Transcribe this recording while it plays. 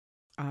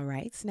All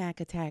right, Snack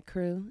Attack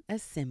crew,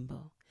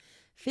 assemble.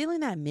 Feeling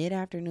that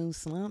mid-afternoon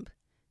slump?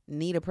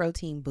 Need a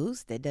protein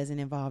boost that doesn't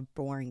involve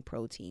boring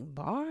protein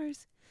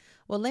bars?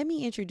 Well, let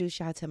me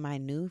introduce y'all to my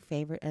new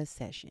favorite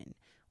obsession,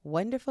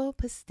 Wonderful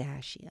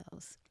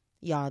Pistachios.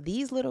 Y'all,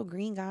 these little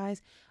green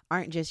guys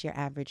aren't just your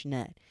average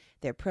nut.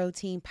 They're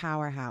protein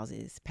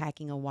powerhouses,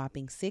 packing a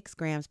whopping 6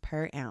 grams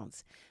per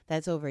ounce.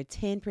 That's over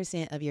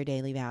 10% of your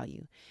daily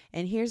value.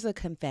 And here's a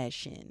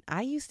confession.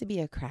 I used to be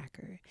a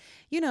cracker.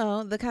 You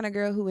know, the kind of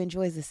girl who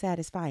enjoys the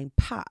satisfying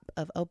pop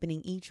of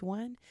opening each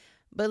one.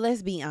 But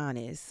let's be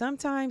honest,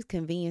 sometimes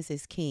convenience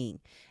is king.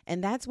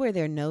 And that's where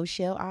their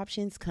no-shell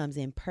options comes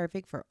in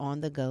perfect for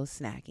on-the-go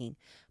snacking.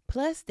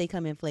 Plus, they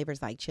come in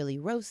flavors like chili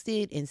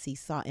roasted and sea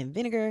salt and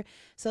vinegar.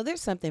 So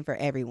there's something for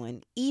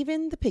everyone,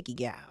 even the picky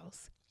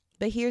gals.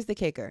 But here's the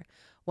kicker.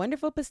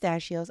 Wonderful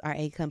Pistachios are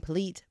a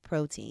complete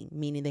protein,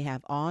 meaning they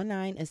have all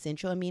 9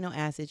 essential amino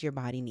acids your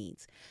body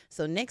needs.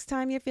 So next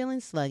time you're feeling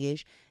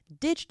sluggish,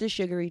 ditch the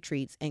sugary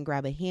treats and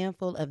grab a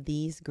handful of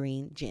these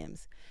green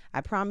gems.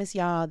 I promise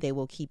y'all they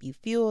will keep you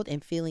fueled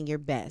and feeling your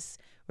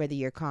best, whether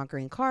you're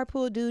conquering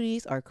carpool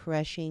duties or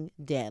crushing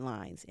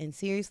deadlines. And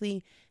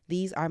seriously,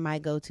 these are my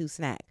go-to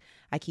snack.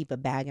 I keep a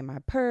bag in my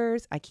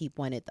purse. I keep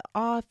one at the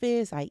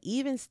office. I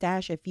even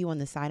stash a few on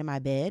the side of my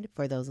bed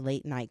for those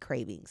late night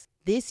cravings.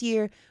 This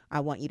year, I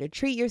want you to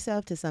treat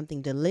yourself to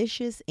something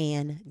delicious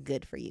and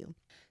good for you.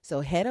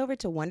 So head over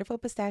to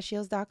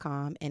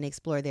wonderfulpistachios.com and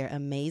explore their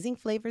amazing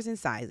flavors and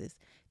sizes.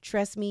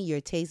 Trust me,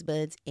 your taste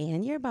buds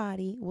and your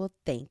body will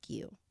thank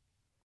you.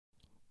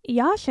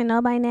 Y'all should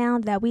know by now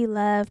that we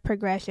love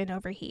progression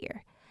over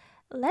here.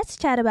 Let's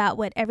chat about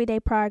what everyday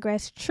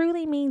progress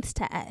truly means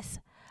to us.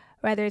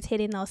 Whether it's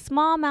hitting those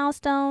small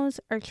milestones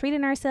or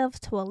treating ourselves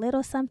to a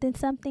little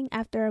something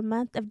after a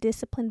month of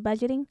disciplined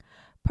budgeting,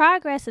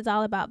 progress is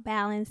all about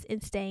balance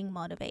and staying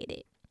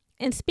motivated.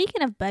 And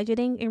speaking of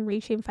budgeting and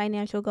reaching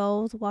financial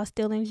goals while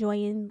still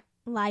enjoying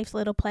life's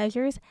little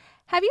pleasures,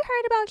 have you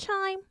heard about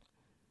Chime?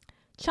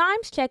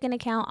 Chime's checking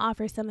account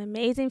offers some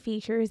amazing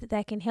features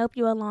that can help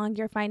you along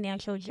your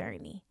financial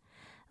journey.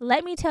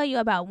 Let me tell you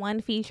about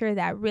one feature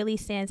that really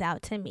stands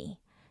out to me.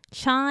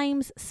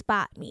 Chime's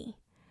Spot Me.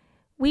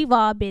 We've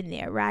all been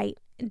there, right?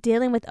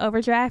 Dealing with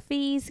overdraft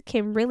fees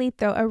can really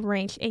throw a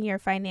wrench in your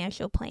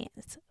financial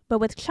plans. But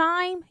with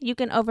Chime, you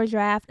can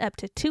overdraft up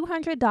to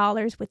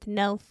 $200 with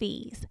no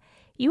fees.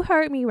 You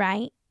heard me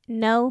right,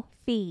 no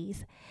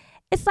fees.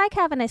 It's like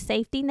having a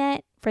safety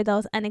net for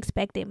those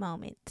unexpected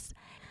moments.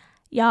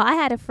 Y'all, I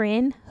had a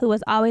friend who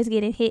was always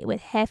getting hit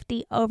with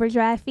hefty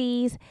overdraft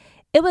fees.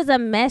 It was a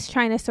mess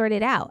trying to sort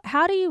it out.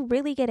 How do you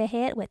really get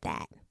ahead with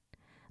that?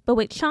 But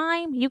with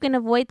Chime, you can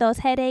avoid those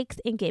headaches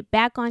and get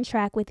back on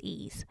track with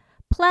ease.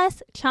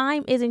 Plus,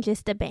 Chime isn't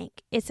just a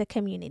bank, it's a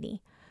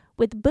community.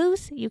 With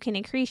Boost, you can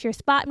increase your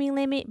Spot Me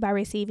limit by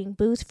receiving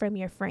boosts from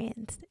your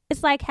friends.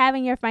 It's like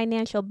having your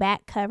financial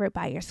back covered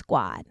by your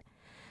squad.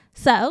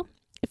 So,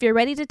 if you're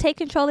ready to take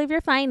control of your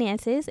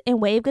finances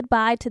and wave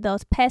goodbye to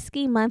those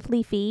pesky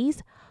monthly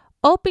fees,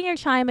 open your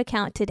Chime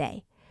account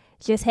today.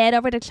 Just head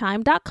over to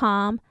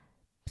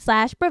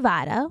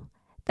chime.com/bravado.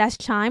 That's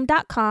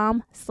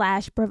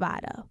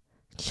chime.com/bravado.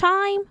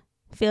 Chime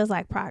feels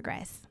like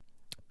progress.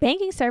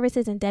 Banking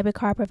services and debit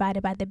card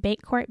provided by the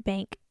Bancorp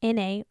Bank,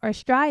 N.A. or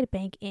Stride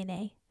Bank,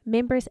 N.A.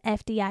 Members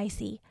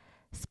FDIC.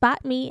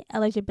 Spot Me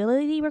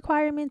eligibility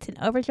requirements and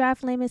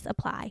overdraft limits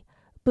apply.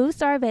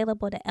 Boosts are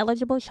available to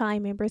eligible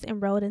Chime members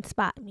enrolled in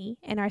Spot Me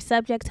and are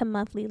subject to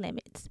monthly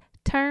limits.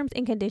 Terms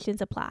and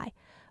conditions apply.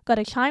 Go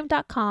to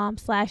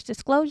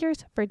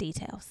chime.com/disclosures for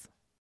details.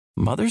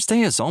 Mother's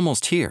Day is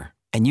almost here,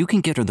 and you can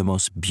get her the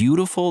most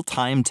beautiful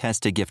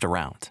time-tested gift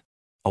around.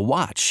 A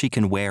watch she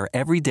can wear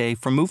every day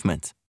from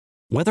Movement.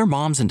 Whether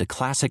mom's into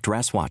classic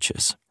dress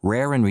watches,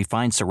 rare and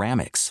refined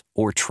ceramics,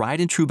 or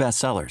tried-and-true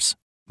bestsellers,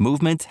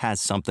 Movement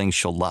has something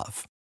she'll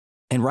love.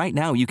 And right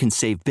now, you can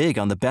save big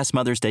on the best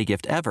Mother's Day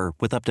gift ever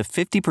with up to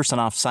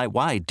 50% off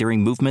site-wide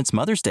during Movement's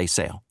Mother's Day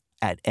sale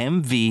at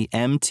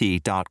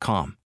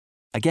mvmt.com.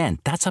 Again,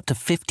 that's up to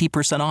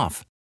 50%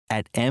 off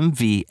at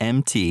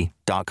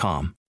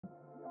mvmt.com.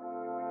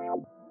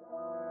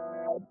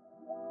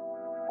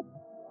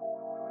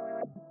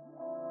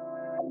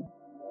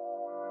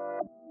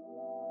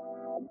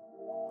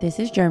 This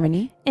is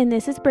Germany. And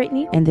this is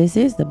Brittany. And this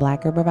is the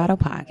Black Girl Bravado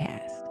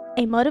Podcast.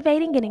 A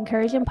motivating and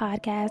encouraging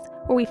podcast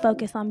where we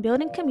focus on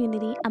building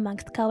community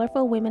amongst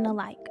colorful women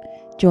alike.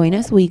 Join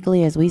us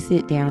weekly as we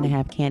sit down and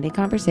have candid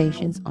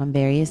conversations on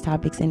various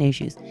topics and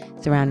issues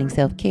surrounding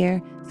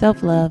self-care,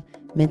 self-love,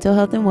 mental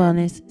health and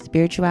wellness,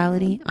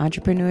 spirituality,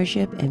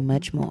 entrepreneurship, and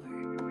much more.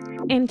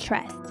 And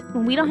trust,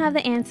 when we don't have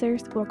the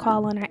answers, we'll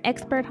call on our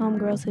expert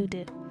homegirls who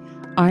do.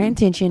 Our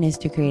intention is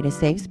to create a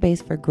safe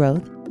space for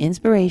growth,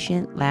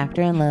 inspiration,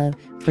 laughter, and love,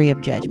 free of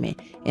judgment,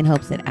 in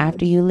hopes that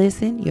after you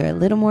listen, you're a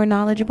little more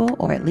knowledgeable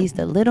or at least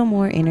a little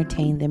more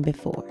entertained than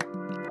before.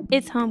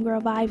 It's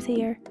homegirl vibes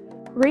here.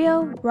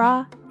 Real,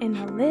 raw, and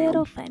a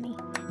little funny.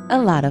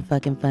 A lot of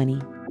fucking funny.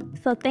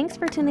 So thanks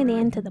for tuning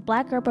in to the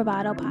Black Girl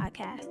Bravado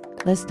Podcast.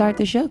 Let's start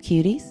the show,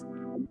 cuties.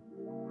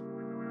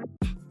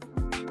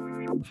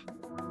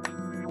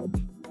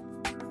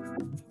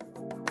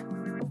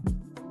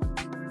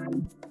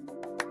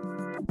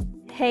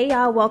 Hey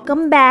y'all,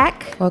 welcome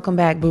back. Welcome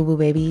back, boo boo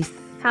babies.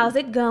 How's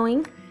it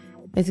going?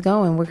 It's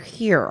going. We're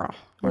here.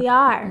 We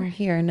are We're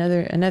here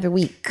another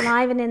week.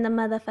 live and in the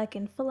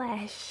motherfucking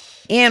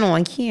flesh. And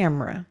on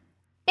camera.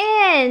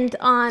 And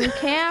on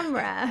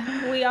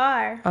camera. We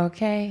are.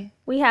 Okay.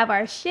 We have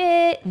our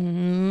shit.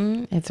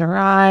 It's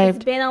arrived.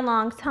 It's been a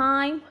long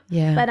time.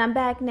 Yeah. But I'm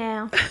back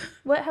now.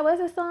 What's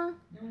the song?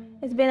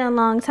 It's been a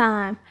long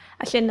time.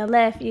 I shouldn't have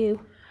left you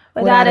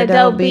without a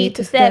dope beat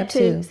to step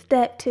two.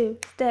 Step two.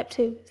 Step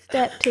two.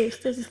 Step two.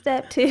 This is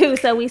step two.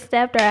 So we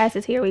stepped our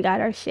asses here. We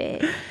got our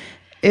shit.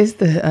 It's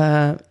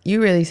the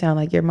you really sound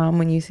like your mom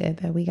when you said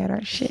that. We got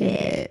our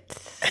shit.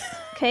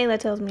 Kayla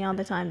tells me all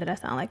the time that I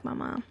sound like my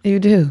mom. You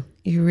do.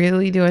 You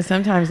really do. And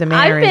sometimes the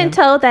mannerism. I've been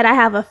told that I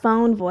have a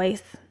phone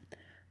voice.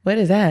 What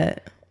is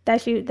that?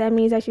 That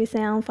means that you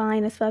sound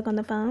fine as fuck on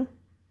the phone.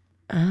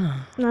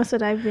 Oh. That's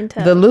what I've been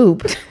told. The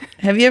Loop.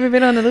 Have you ever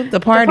been on the Loop? The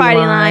party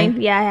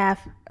line. Yeah, I have.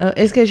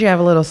 It's because you have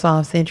a little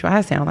soft sensual.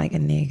 I sound like a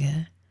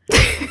nigga.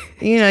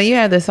 You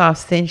have the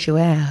soft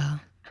sensual.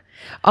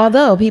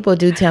 Although people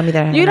do tell me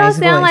that I have a nice voice. You don't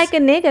sound like a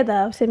nigga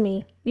though to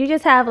me. You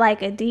just have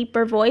like a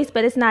deeper voice,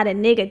 but it's not a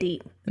nigga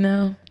deep.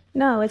 No.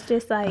 No, it's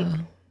just like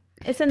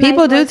it's a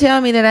people nice do voice. tell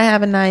me that I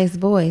have a nice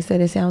voice,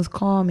 that it sounds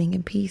calming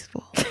and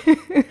peaceful.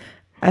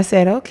 I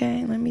said,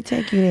 okay, let me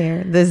take you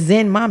there. The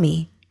Zen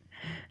mommy.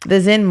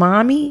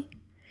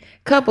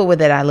 Coupled with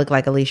that, I look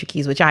like Alicia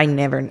Keys, which I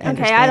never understand.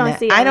 Okay, I don't that.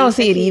 see. I don't Alicia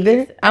see it Keys.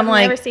 either. I've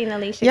like, never seen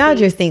Alicia. Y'all Keys.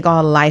 just think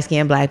all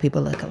light-skinned black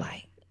people look alike.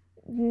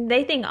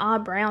 They think all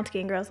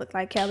brown-skinned girls look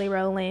like Kelly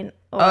Rowland.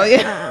 Or, Oh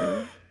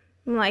yeah.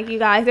 I'm like, you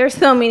guys, there's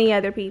so many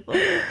other people.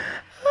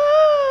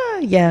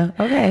 Yeah.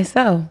 Okay.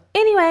 So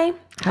Anyway,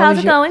 how's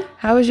it going?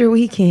 How was your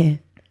weekend?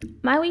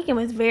 My weekend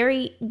was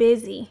very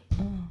busy.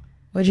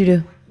 What'd you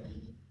do?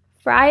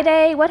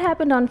 Friday, what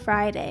happened on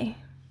Friday?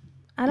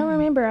 I don't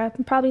remember.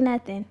 Probably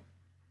nothing.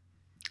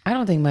 I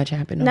don't think much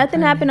happened.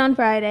 Nothing happened on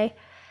Friday.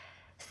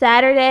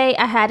 Saturday,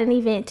 I had an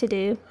event to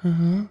do.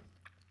 Mm-hmm.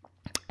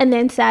 And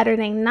then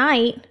Saturday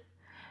night,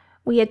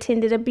 we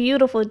attended a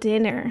beautiful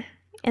dinner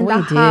in We the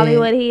did.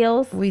 Hollywood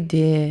Hills. We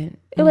did.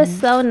 It was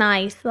so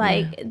nice.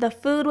 Like, the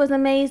food was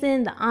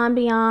amazing, the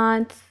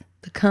ambiance,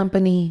 The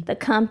company. the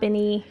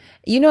company,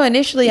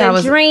 Initially the I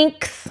was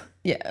drinks.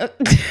 Yeah.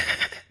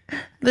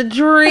 The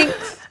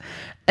drinks.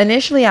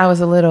 Initially I was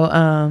a little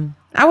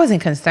I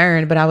wasn't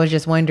concerned, but I was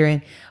just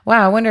wondering,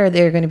 wow, I wonder if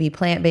there are going to be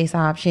plant-based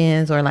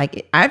options or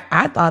like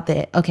I thought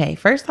that, okay,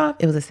 first off,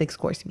 it was a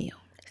 6-course meal.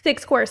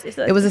 6 courses.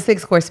 It was a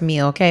 6-course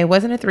meal, okay? It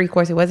wasn't a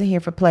 3-course. It wasn't here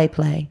for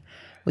play.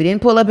 We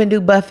didn't pull up and do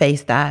buffet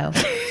style.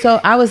 So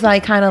I was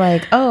like, kind of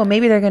like, oh,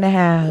 maybe they're going to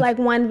have like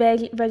one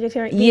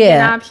vegetarian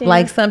vegan option.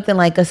 like something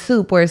like a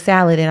soup or a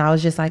salad. And I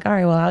was just like, all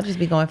right, well, I'll just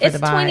be going for it's the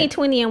vibe.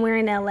 2020 and we're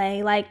in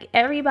LA. Like,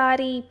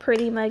 everybody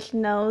pretty much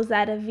knows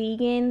that a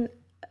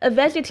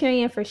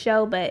vegetarian for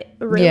sure, but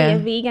really a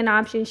vegan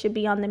option should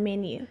be on the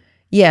menu.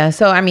 Yeah,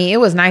 so I mean, it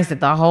was nice that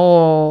the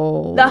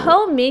whole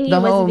menu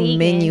was vegan.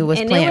 Menu was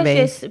and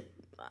plant-based. It was just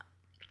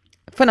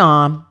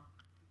Phenom.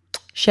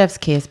 Chef's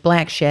kiss,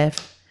 black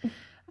chef.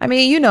 I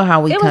mean, you know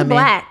how we it come was in.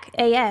 black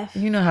AF.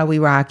 You know how we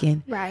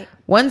rocking. Right.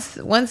 Once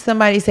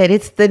somebody said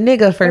it's the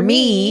nigga for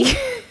me,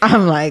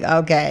 I'm like,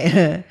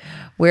 okay,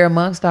 we're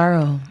amongst our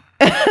own,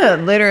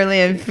 literally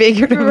and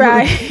figuratively.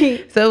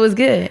 Right. So it was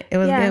good. It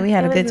was good. We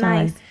had a good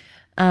time.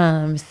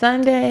 Nice.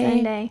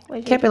 Sunday.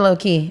 Kept it low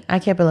key. I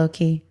kept it low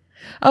key.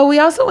 Oh, we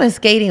also went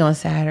skating on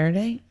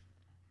Saturday.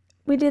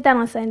 We did that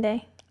on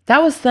Sunday.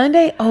 That was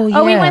Sunday? Oh, yeah.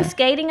 Oh, we went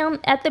skating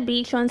at the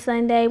beach on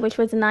Sunday, which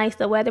was nice.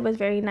 The weather was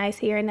very nice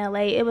here in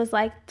LA. It was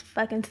like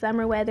fucking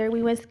summer weather.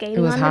 We went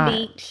skating on hot.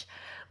 the beach.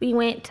 We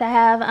went to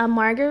have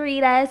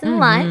margaritas and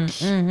lunch.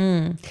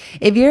 Mm-hmm.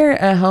 If you're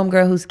a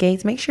homegirl who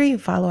skates, make sure you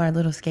follow our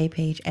little skate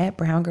page at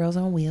Brown Girls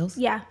on Wheels.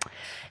 Yeah.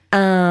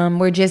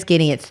 We're just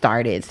getting it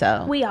started,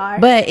 so. We are.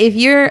 But if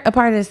you're a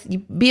part of this,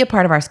 be a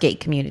part of our skate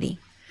community.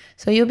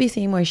 So you'll be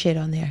seeing more shit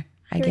on there,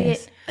 I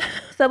guess.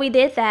 So we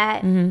did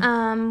that,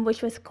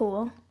 which was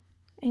cool.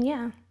 And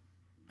yeah.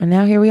 And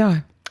now here we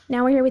are.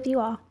 Now we're here with you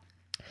all.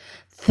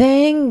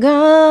 Thank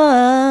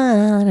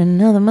God,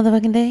 another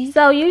motherfucking day.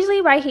 So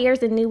usually right here is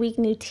the New Week,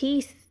 New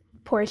Tea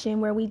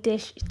portion where we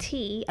dish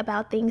tea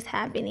about things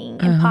happening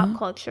in pop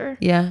culture.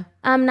 Yeah.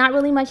 Not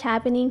really much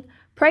happening.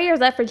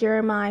 Prayers up for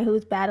Jeremiah,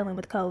 who's battling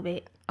with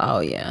COVID. Oh,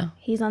 yeah.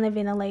 He's on the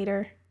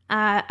ventilator.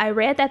 I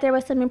read that there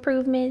was some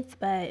improvements,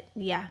 but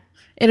yeah.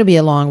 It'll be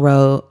a long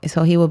road,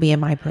 so he will be in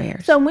my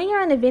prayers. So when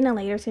you're on the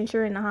ventilator, since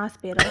you're in the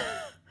hospital,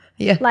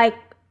 yeah, like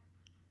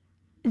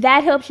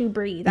that helps you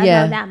breathe. I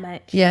know that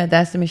much. Yeah,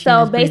 that's the machine.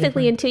 So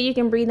basically, until you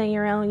can breathe on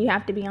your own, you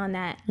have to be on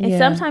that. And Yeah.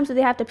 sometimes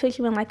they have to put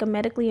you in like a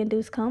medically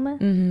induced coma.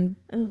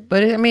 Mm-hmm.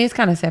 But I mean, it's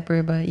kind of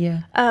separate, but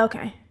yeah. Oh,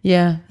 okay.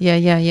 Yeah.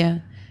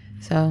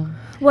 So,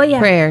 well, yeah.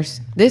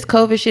 Prayers. This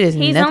COVID shit is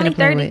He's nothing only to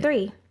play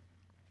 33. with.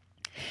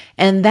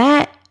 And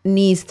that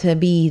needs to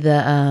be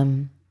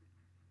the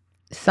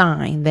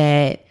sign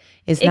that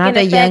It's It not can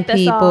that young affect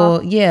us all.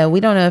 people. Yeah, we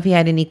don't know if he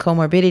had any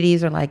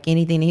comorbidities or like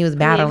anything he was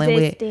battling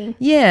with. Pre-existing.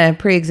 Yeah,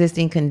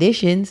 pre-existing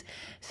conditions.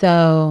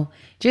 So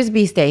just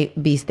be safe.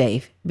 Be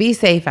safe. Be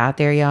safe out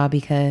there, y'all,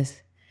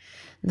 because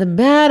the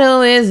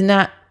battle is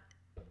not.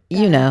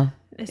 You know,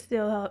 It's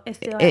still it's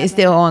happening.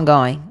 still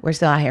ongoing. We're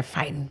still out here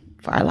fighting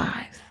for our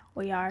lives.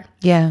 We are.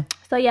 Yeah.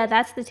 So yeah,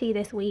 that's the tea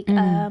this week.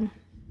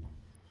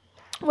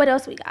 What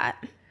else we got?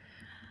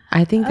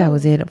 I think that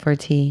was it for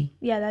tea.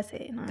 Yeah, that's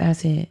it. Huh?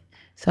 That's it.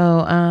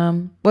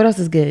 So, what else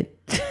is good?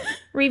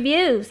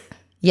 Reviews.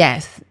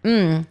 Yes.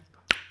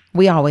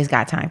 We always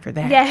got time for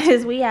that.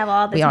 Yes, we have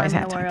all the We time always in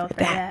have the time world for for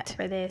that. that,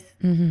 for this.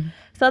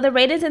 So the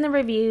ratings and the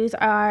reviews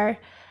are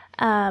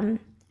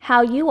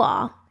how you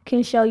all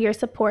can show your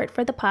support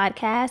for the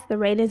podcast. The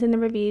ratings and the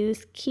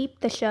reviews keep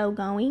the show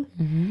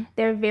going.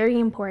 They're very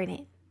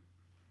important.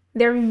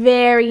 They're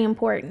very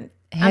important.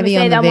 Heavy I'm on going to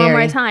say the that one more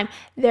very. time.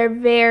 They're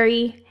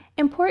very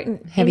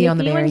important. Heavy and on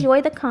the if you very.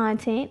 enjoy the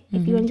content,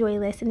 if you enjoy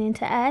listening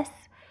to us,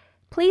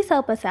 please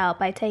help us out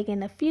by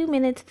taking a few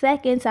minutes,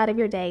 seconds out of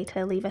your day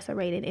to leave us a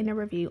rating and a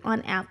review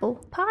on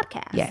Apple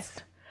Podcasts. Yes.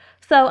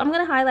 So I'm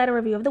going to highlight a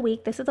review of the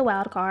week. This is a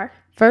wild card.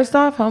 First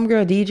off,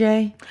 homegirl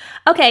DJ.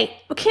 Okay,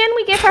 can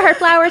we give her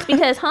flowers?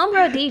 Because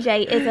homegirl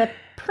DJ is a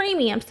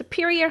premium,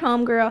 superior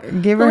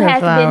homegirl. Give her who her has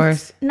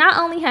flowers. Not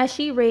only has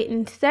she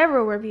written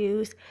several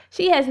reviews,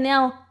 she has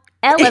now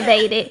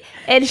elevated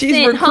and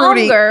sent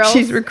homegirls.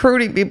 She's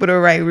recruiting people to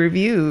write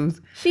reviews.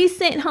 She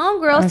sent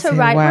homegirls to said,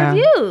 write wow.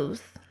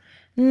 reviews.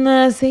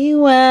 Nothing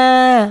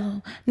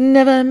well,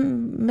 never.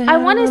 I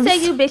want to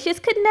say you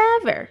bitches could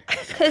never.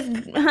 Because,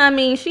 I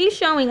mean, she's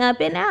showing up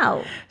and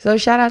out. So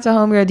shout out to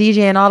homegirl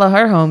DJ and all of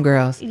her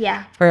homegirls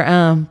Yeah. for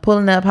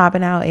pulling up,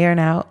 hopping out, airing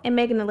out. And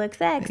making it look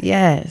sexy.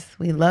 Yes,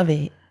 we love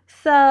it.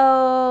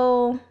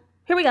 So,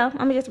 here we go. I'm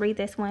going to just read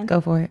this one. Go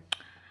for it.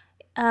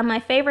 My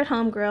favorite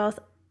homegirls,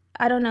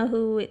 I don't know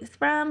who it's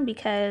from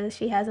because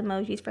she has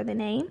emojis for the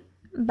name,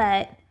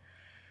 but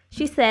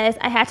she says,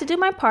 I had to do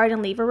my part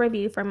and leave a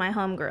review for my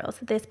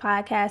homegirls. This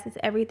podcast is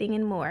everything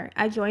and more.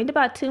 I joined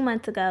about 2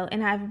 months ago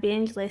and I've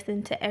binge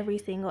listened to every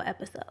single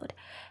episode.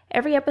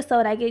 Every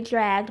episode I get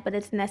dragged, but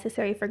it's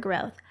necessary for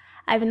growth.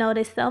 I've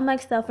noticed so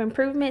much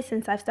self-improvement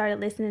since I've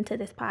started listening to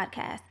this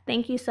podcast.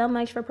 Thank you so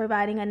much for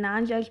providing a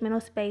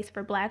non-judgmental space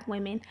for Black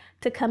women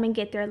to come and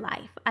get their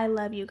life. I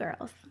love you,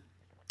 girls.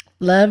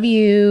 Love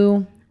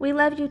you. We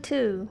love you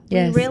too.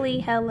 Yes. We really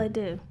hella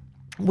do.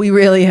 We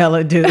really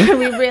hella do.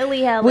 We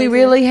really hella We do.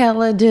 really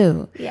hella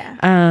do.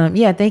 Yeah.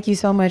 Yeah, thank you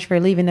so much for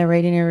leaving a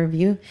rating and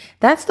review.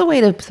 That's the way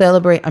to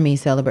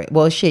celebrate.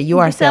 Well, shit, you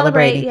are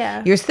celebrating.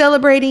 Yeah. You're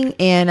celebrating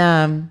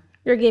and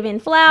You're giving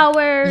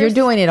flowers. you're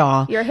doing it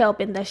all. You're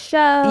helping the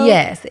show.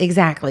 Yes,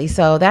 exactly.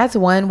 So that's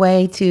one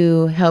way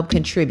to help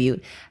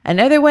contribute.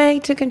 Another way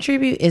to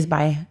contribute is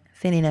by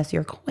sending us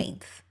your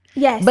coins.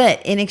 Yes.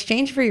 But in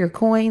exchange for your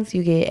coins,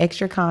 you get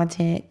extra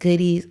content,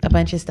 goodies, a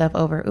bunch of stuff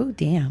over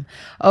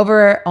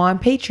on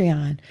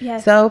Patreon.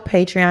 Yes. So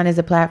Patreon is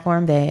a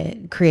platform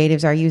that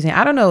creatives are using.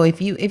 I don't know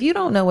if you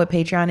don't know what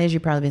Patreon is,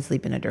 you've probably been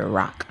sleeping under a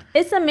rock.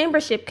 It's a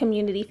membership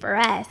community for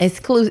us. It's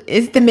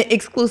the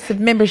exclusive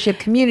membership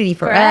community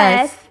for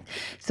us.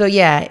 So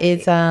yeah,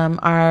 it's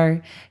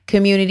our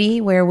community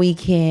where we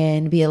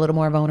can be a little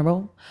more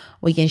vulnerable.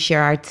 We can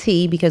share our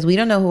tea because we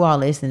don't know who all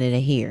listening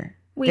to here.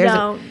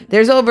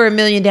 There's over 1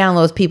 million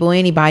downloads. People,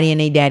 anybody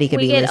and their daddy could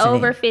be listening. We get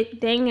over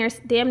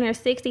damn near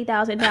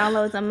 60,000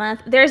 downloads a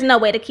month. There's no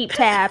way to keep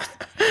tabs.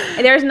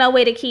 And all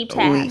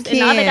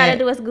they got to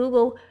do is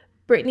Google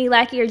Brittany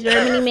Lackey or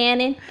Germany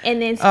Manning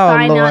and then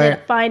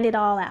find it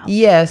all out.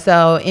 Yeah,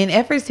 so in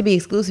efforts to be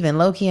exclusive and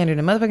low-key under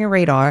the motherfucking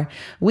radar,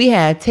 we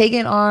have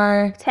taken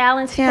our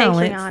talents to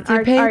Patreon,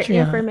 our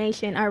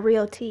information, our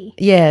real tea.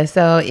 Yeah,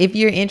 so if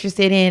you're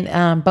interested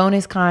in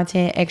bonus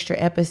content, extra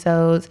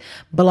episodes,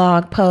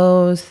 blog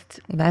posts,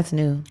 that's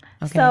new.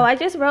 Okay. So I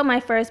just wrote my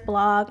first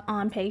blog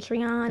on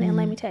Patreon, and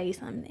let me tell you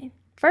something.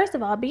 First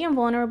of all, being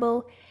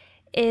vulnerable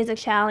is a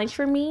challenge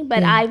for me,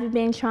 but I've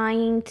been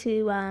trying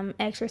to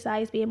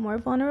exercise being more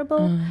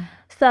vulnerable.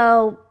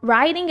 So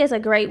writing is a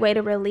great way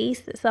to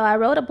release. So I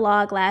wrote a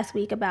blog last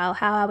week about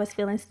how I was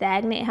feeling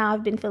stagnant, how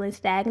I've been feeling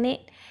stagnant.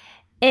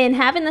 And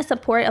having the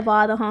support of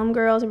all the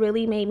homegirls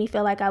really made me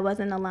feel like I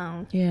wasn't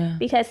alone. Yeah.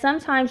 Because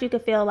sometimes you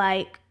could feel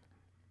like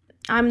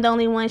I'm the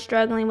only one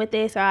struggling with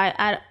this, or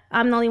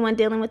I'm the only one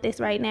dealing with this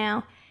right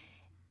now.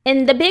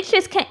 And the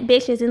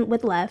bitches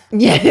with love.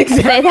 Yeah,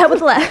 exactly. I say that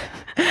with love.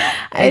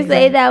 I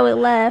say that with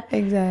love.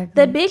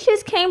 Exactly. The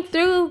bitches came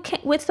through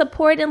with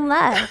support and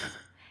love.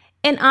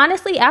 And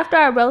honestly, after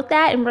I wrote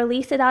that and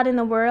released it out in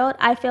the world,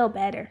 I felt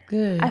better.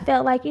 Good. I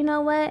felt like, you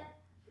know what?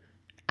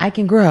 I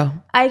can grow.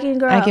 I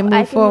can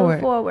move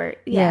forward.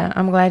 Yeah.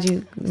 I'm glad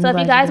you. So if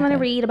you guys want to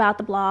read about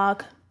the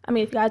blog, if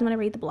you guys want to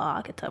read the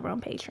blog, it's over on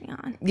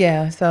Patreon.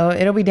 Yeah. So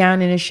it'll be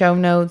down in the show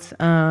notes.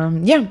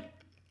 Yeah.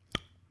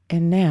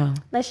 And now,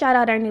 let's shout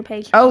out our new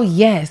Patreon. Oh,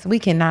 yes. We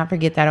cannot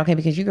forget that, okay?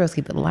 Because you girls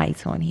keep the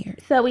lights on here.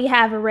 So we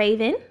have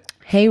Raven.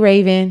 Hey,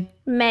 Raven.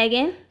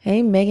 Megan.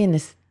 Hey, Megan the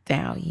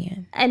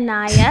Stallion.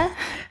 Anaya.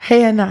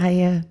 Hey,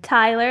 Anaya.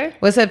 Tyler.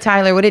 What's up,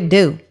 Tyler? What it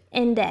do?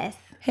 and Des.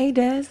 Hey,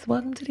 Des.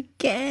 Welcome to the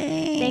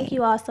game. Thank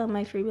you all so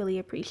much. We really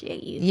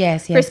appreciate you.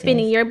 Yes, For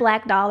spending your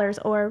Black dollars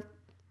or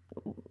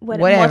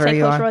whatever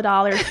multicultural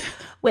dollars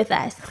with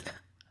us.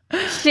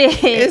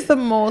 Shit. It's a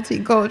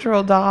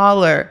multicultural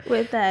dollar.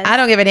 With us. I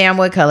don't give a damn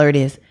what color it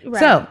is. Right.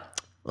 So,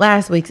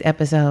 last week's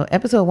episode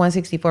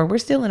 164, we're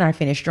still in our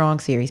Finish Strong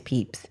series,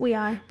 peeps. We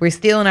are. We're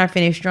still in our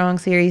Finish Strong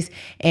series.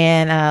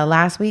 And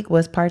last week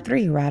was part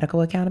 3,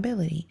 radical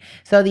accountability.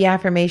 So the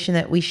affirmation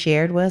that we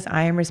shared was,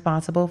 I am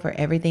responsible for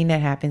everything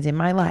that happens in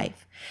my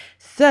life.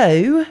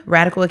 So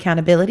radical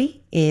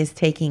accountability is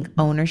taking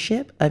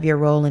ownership of your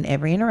role in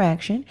every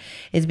interaction.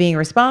 It's being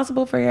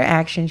responsible for your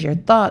actions, your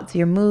thoughts,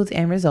 your moods,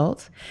 and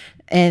results.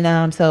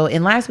 And so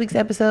in last week's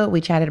episode,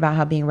 we chatted about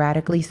how being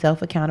radically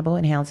self-accountable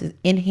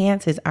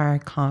enhances our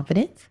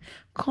confidence.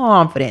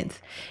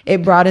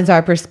 It broadens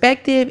our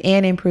perspective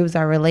and improves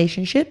our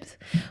relationships.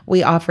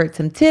 We offered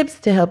some tips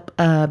to help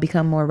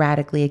become more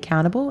radically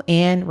accountable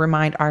and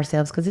remind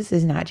ourselves, because this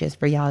is not just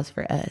for y'all, it's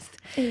for us.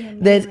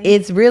 That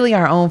it's really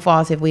our own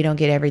fault if we don't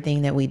get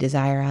everything that we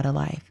desire out of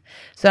life.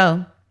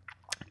 So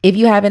if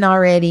you haven't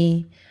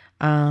already,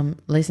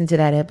 listen to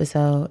that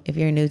episode. If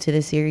you're new to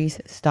the series,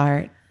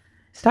 start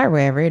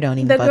wherever. It don't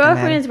even The fucking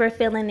girlfriends matter. were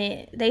feeling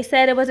it. They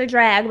said it was a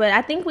drag, but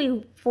I think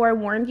we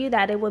forewarned you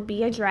that it would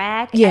be a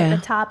drag at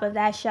the top of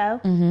that show.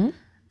 Mm-hmm.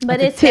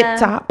 But At the tip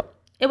top.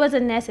 It was a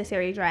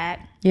necessary drag.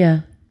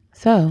 Yeah.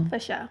 So For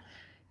sure.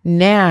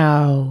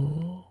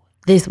 now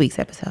this week's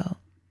episode,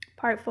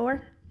 Part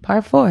 4.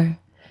 part 4,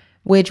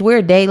 which we're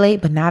a day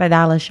late, but not a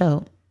dollar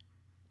short.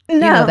 No.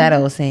 You know that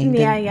old saying.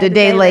 Yeah, The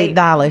day late,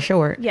 dollar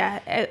short.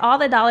 Yeah. All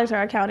the dollars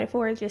are accounted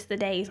for. Just the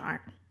days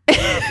aren't.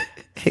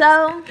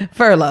 So.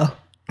 Furlough.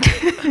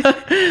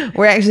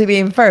 We're actually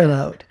being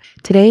furloughed.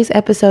 Today's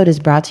episode is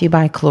brought to you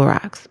by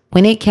Clorox.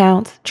 When it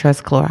counts,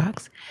 trust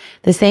Clorox.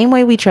 The same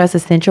way we trust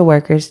essential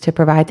workers to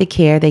provide the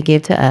care they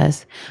give to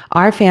us,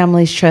 our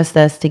families trust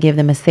us to give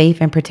them a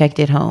safe and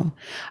protected home.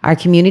 Our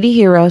community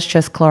heroes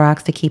trust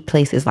Clorox to keep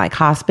places like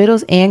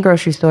hospitals and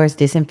grocery stores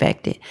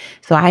disinfected.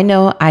 So I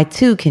know I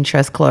too can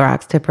trust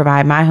Clorox to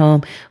provide my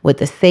home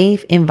with a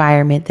safe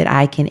environment that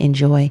I can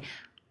enjoy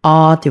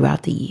all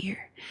throughout the year.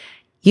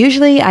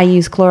 Usually I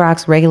use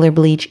Clorox regular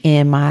bleach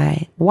in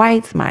my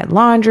whites, my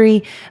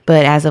laundry,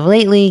 but as of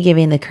lately,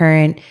 given the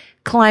current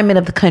climate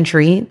of the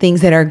country,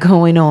 things that are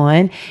going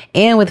on,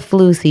 and with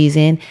flu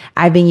season,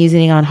 I've been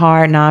using it on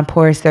hard,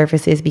 non-porous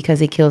surfaces because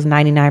it kills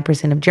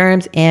 99% of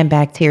germs and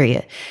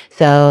bacteria.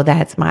 So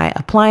that's my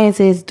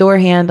appliances, door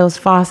handles,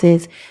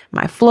 faucets,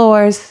 my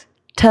floors,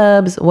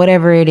 tubs,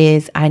 whatever it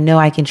is. I know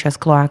I can trust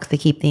Clorox to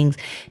keep things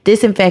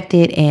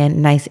disinfected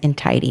and nice and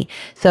tidy.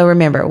 So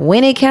remember,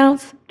 when it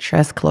counts,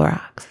 trust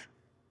Clorox.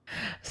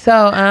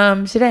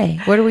 So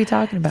today, what are we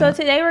talking about? So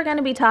today we're going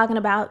to be talking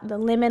about the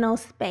liminal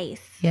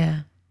space.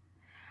 Yeah.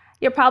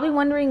 You're probably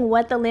wondering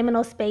what the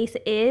liminal space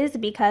is,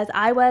 because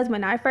I was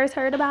when I first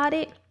heard about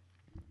it,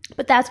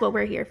 but that's what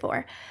we're here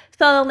for.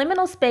 So the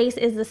liminal space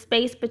is the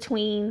space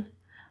between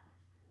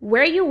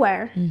where you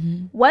were,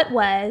 what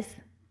was,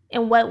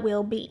 and what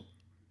will be.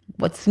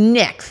 What's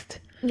next?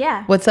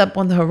 Yeah. What's up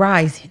on the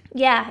horizon?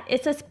 Yeah.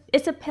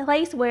 It's a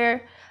place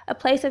where a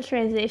place of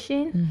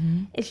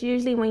transition. It's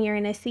usually when you're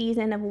in a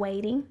season of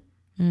waiting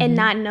and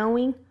not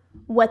knowing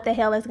what the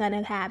hell is going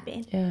to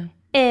happen. Yeah.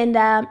 And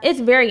it's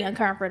very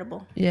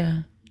uncomfortable.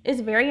 Yeah. It's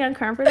very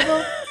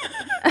uncomfortable,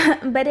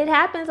 but it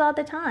happens all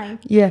the time.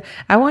 Yeah.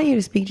 I want you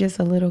to speak just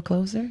a little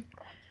closer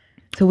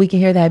so we can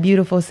hear that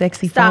beautiful,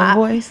 sexy phone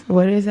voice.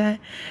 What is that?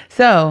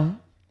 So,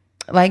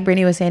 like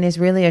Brittany was saying, it's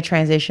really a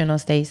transitional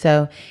state.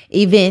 So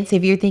events,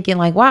 if you're thinking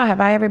like, wow,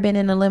 have I ever been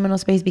in a liminal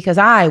space? Because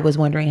I was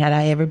wondering, had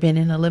I ever been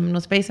in a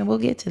liminal space? And we'll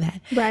get to that.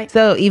 Right.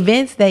 So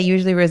events that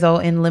usually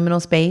result in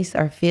liminal space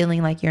or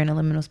feeling like you're in a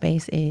liminal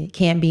space, it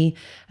can be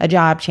a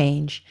job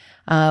change,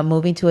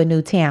 moving to a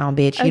new town,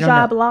 bitch. A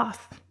job loss.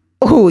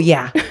 Oh,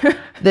 yeah.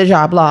 The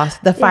job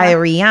lost. The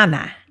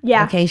Rihanna.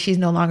 Yeah. Okay. She's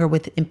no longer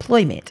with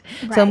employment.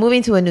 Right. So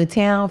moving to a new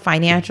town,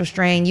 financial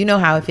strain. You know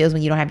how it feels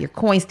when you don't have your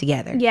coins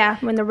together. Yeah.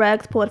 When the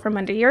rug's pulled from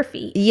under your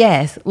feet.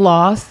 Yes.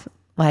 Loss.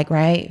 Like,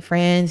 right.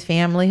 Friends,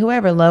 family,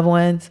 whoever, loved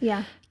ones.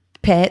 Yeah.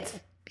 Pets.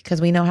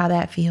 Because we know how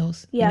that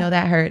feels. Yeah. You know,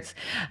 that hurts.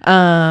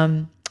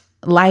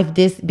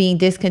 Being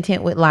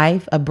discontent with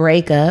life, a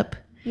breakup.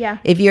 Yeah.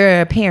 If you're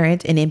a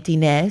parent, an empty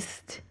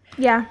nest.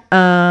 Yeah.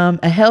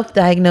 A health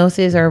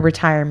diagnosis or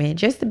retirement,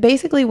 just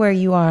basically where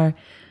you are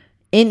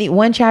in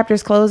one chapter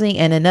is closing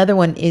and another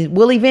one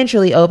will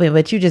eventually open,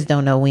 but you just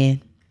don't know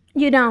when.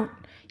 You don't.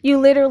 You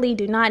literally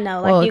do not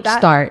know. Like, you got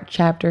start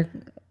chapter.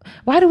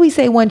 Why do we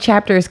say one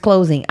chapter is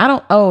closing?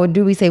 Or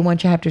do we say one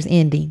chapter is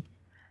ending?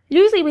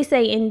 Usually we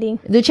say ending.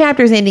 The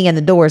chapter is ending and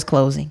the door is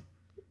closing.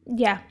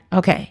 Yeah.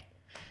 Okay.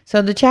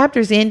 So the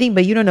chapter's ending,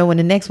 but you don't know when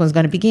the next one's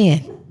going to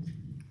begin.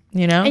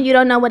 You know? And you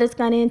don't know what it's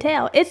going to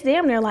entail. It's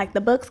damn near like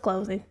the book's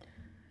closing.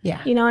 Yeah.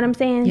 You know what I'm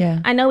saying?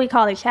 Yeah. I know we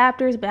call it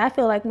chapters, but I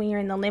feel like when you're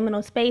in the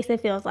liminal space, it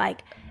feels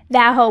like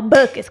that whole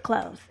book is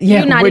closed. Yeah,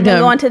 you're not we're even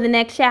done. going to the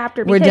next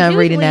chapter. We're done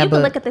reading that you book.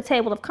 can look at the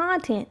table of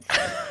contents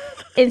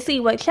and see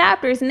what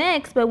chapter's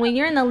next, but when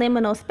you're in the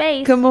liminal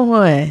space, Come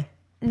on.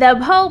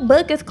 The whole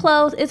book is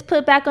closed. It's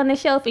put back on the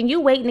shelf, and you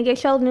waiting to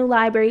get your new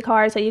library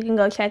card so you can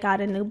go check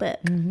out a new book.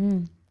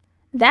 Mm-hmm.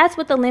 That's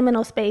what the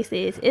liminal space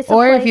is.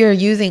 Or if you're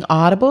using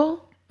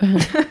Audible,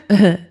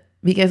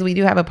 because we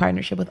do have a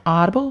partnership with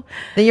Audible,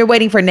 then you're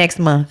waiting for next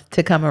month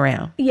to come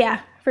around.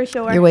 Yeah, for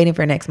sure. You're waiting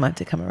for next month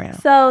to come around.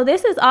 So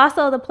this is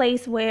also the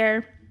place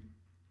where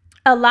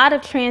a lot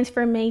of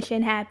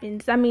transformation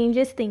happens. I mean,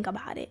 just think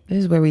about it. This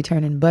is where we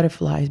turn into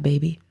butterflies,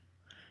 baby.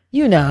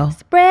 You know.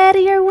 Spread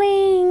your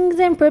wings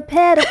and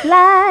prepare to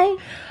fly.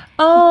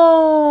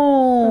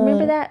 Oh.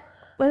 Remember that?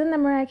 Wasn't that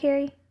Mariah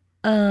Carey?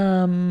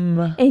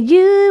 And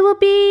you will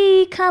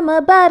become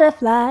a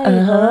butterfly.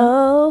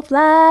 Oh,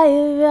 fly,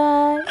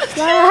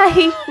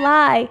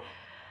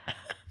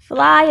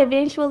 fly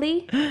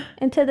eventually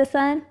into the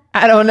sun.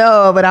 I don't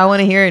know, but I want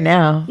to hear it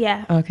now.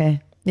 Yeah.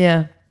 Okay.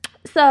 Yeah.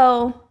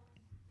 So,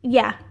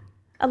 yeah,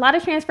 a lot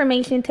of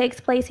transformation takes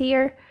place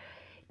here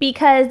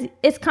because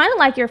it's kind of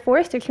like you're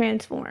forced to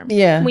transform.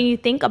 Yeah. When you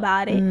think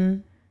about it. Mm-hmm.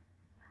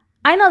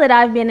 I know that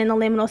I've been in the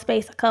liminal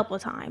space a couple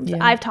of times. Yeah.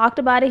 I've talked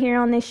about it here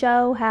on this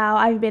show, how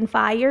I've been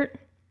fired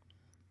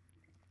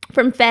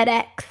from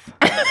FedEx.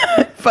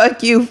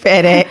 Fuck you,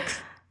 FedEx.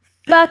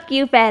 Fuck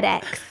you,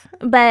 FedEx.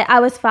 But I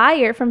was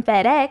fired from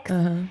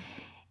FedEx,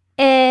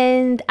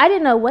 and I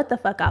didn't know what the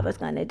fuck I was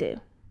going to do.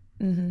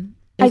 Mm-hmm.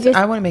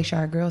 I want to make sure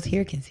our girls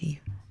here can see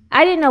you.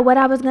 I didn't know what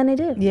I was going to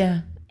do.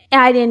 Yeah.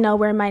 I didn't know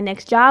where my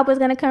next job was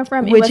going to come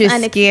from. Which is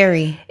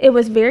scary. It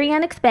was very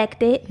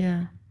unexpected.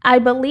 Yeah. I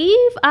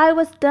believe I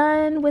was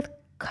done with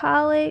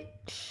college.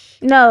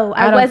 No,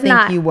 I was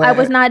not. I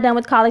was not done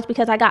with college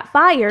because I got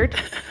fired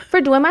for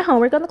doing my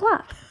homework on the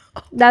clock.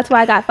 That's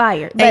why I got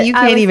fired. But and you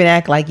can't even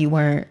act like you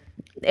weren't.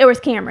 There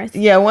was cameras.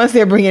 Yeah, once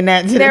they're bringing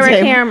that to the table. There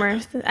were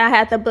cameras. I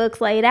had the books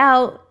laid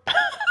out.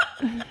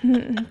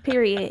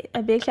 Period.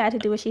 A big shot to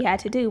do what she had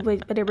to do,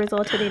 but it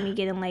resulted in me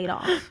getting laid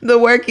off. The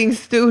working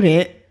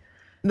student.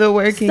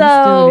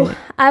 So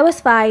I was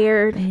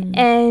fired,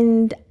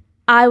 and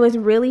I was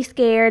really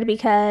scared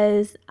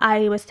because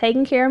I was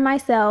taking care of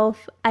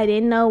myself. I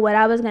didn't know what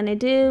I was going to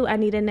do. I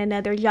needed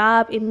another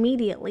job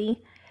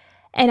immediately.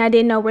 And I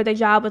didn't know where the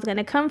job was going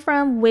to come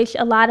from, which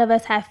a lot of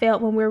us have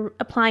felt when we're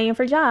applying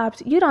for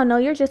jobs. You don't know.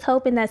 You're just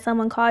hoping that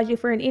someone calls you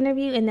for an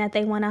interview and that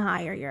they want to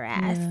hire your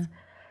ass. Yeah.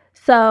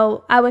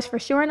 So I was for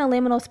sure in a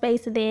liminal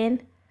space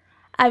then.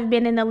 I've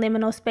been in a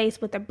liminal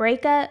space with a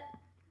breakup.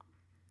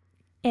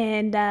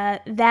 And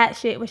that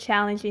shit was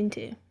challenging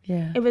too.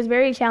 Yeah. It was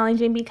very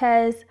challenging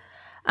because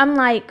I'm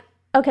like,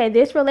 okay,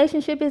 this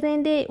relationship is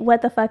ended.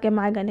 What the fuck am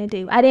I going to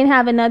do? I didn't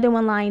have another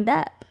one lined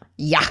up.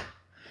 Yeah.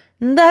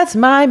 That's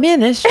my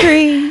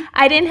ministry.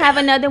 I didn't have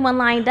another one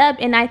lined up.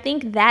 And I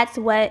think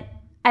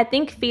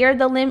fear of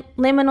the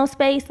liminal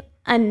space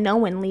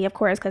unknowingly, of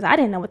course, because I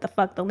didn't know what the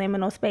fuck the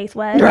liminal space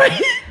was.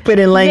 Right. Put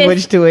in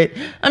language to it.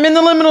 I'm in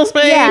the liminal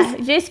space. Yeah.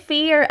 Just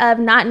fear of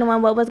not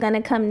knowing what was going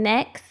to come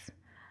next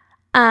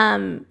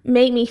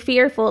made me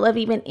fearful of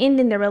even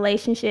ending the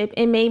relationship.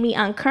 It made me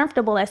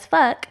uncomfortable as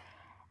fuck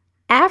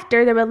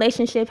after the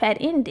relationship had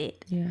ended.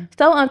 Yeah.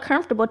 So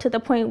uncomfortable to the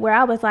point where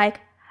I was like,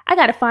 I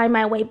got to find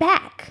my way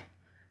back.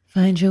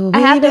 Find your way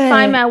I have back. to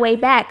find my way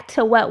back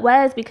to what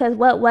was, because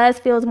what was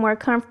feels more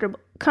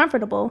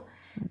comfortable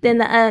than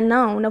the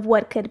unknown of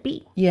what could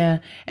be. Yeah.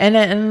 And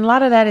a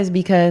lot of that is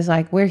because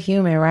like we're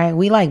human, right?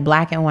 We like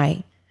black and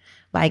white.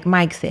 Like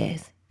Mike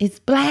says, it's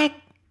black,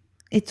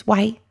 it's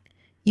white.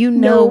 You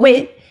know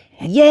it.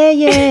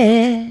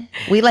 Yeah.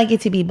 We like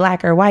it to be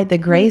black or white. The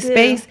gray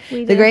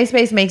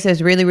space makes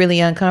us really,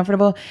 really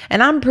uncomfortable.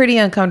 And I'm pretty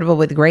uncomfortable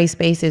with gray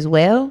space as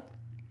well.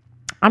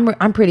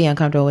 I'm pretty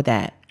uncomfortable with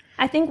that.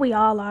 I think we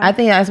all are. I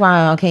think that's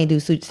why I can't do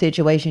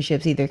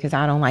situationships either, because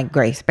I don't like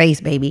gray space,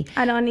 baby.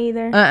 I don't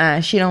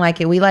either. She don't like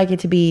it. We like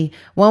it to be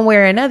one way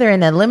or another in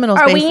that liminal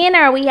space. Are we in or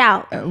are we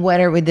out?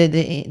 Whatever,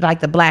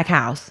 like the black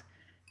house.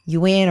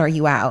 You in or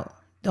you out.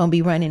 Don't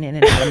be running in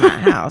and out of my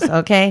house,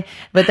 okay?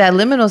 But that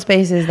liminal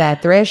space is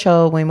that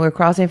threshold when we're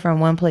crossing from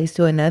one place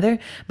to another.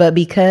 But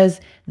because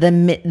the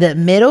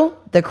middle,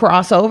 the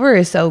crossover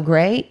is so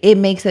gray, it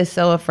makes us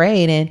so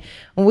afraid. And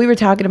when we were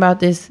talking about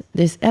this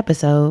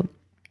episode,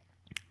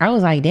 I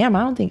was like, damn,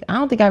 I don't think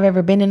I've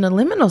ever been in a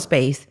liminal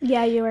space.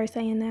 Yeah, you were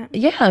saying that.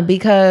 Yeah,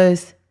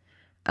 because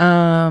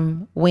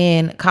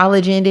when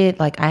college ended,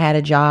 like I had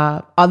a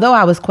job, although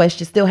I was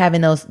still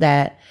having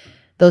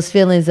those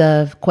feelings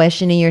of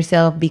questioning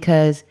yourself,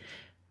 because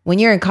when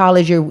you're in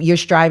college, you're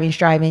striving.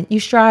 You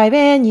strive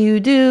and you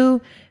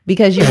do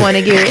because you want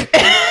to get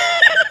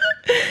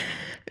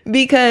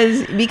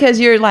because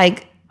you're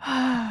like,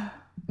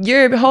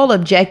 your whole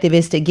objective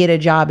is to get a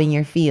job in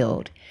your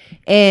field.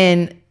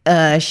 And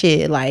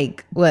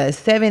like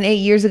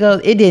 7-8 years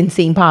ago, it didn't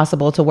seem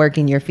possible to work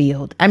in your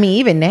field. I mean,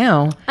 even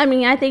now. I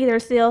mean, I think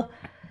there's still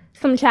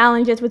some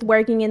challenges with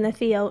working in the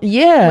field.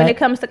 Yeah. When it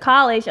comes to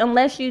college,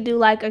 unless you do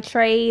like a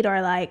trade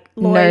or like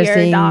lawyer,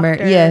 nursing,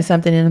 doctor.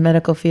 Something in the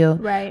medical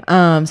field. Right.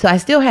 So I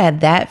still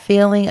had that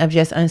feeling of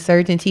just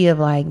uncertainty of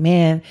like,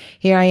 man,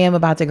 here I am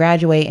about to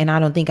graduate and I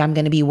don't think I'm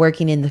going to be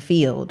working in the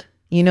field.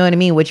 You know what I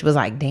mean? Which was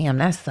like, damn,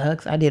 that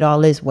sucks. I did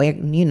all this work,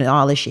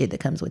 all this shit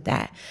that comes with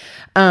that.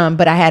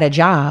 But I had a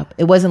job.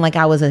 It wasn't like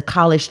I was a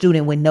college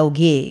student with no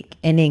gig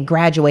and then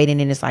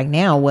graduating. And it's like,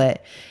 now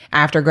what?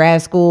 After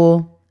grad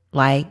school,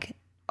 after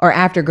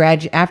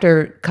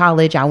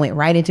college, I went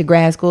right into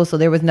grad school. So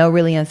there was no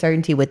really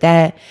uncertainty with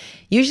that.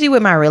 Usually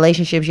with my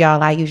relationships,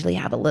 y'all, I usually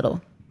have a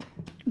little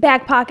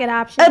back pocket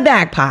option. A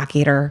back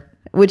pocketer,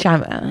 which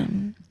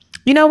I'm,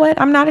 you know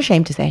what? I'm not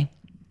ashamed to say.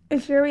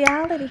 It's your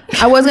reality.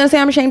 I was going to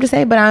say I'm ashamed to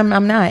say, but I'm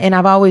not. And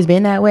I've always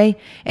been that way.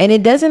 And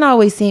it doesn't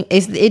always seem,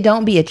 it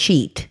don't be a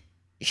cheat.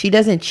 She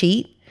doesn't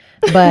cheat,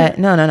 but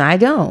no, I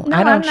don't. No,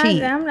 I don't I'm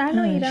cheat. Not, I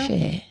know you don't.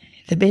 Shit.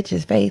 The bitch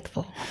is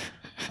faithful.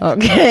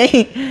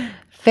 Okay.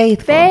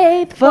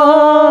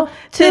 Faithful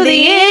to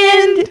the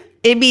end.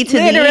 It be to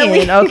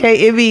Literally. the end.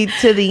 Okay. It be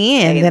to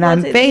the end that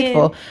I'm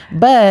faithful.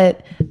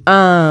 But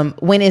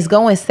when it's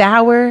going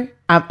sour,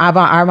 I'm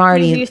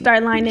already. You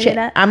start lining it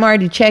up. I'm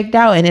already checked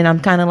out, and then I'm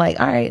kind of like,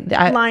 all right,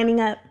 lining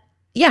up.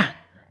 Yeah,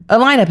 a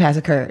lineup has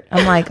occurred.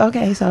 I'm like,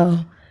 okay, so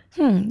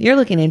you're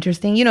looking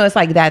interesting. It's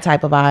like that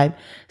type of vibe.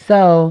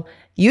 So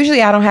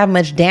usually I don't have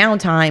much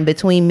downtime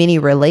between many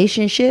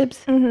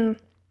relationships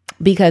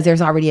because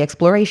there's already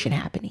exploration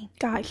happening.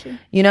 Gotcha.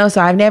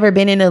 So I've never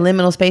been in a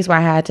liminal space where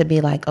I had to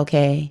be like,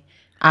 okay,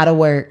 out of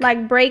work.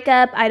 Like break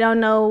up. I don't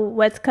know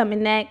what's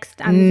coming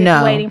next. I'm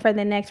just waiting for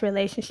the next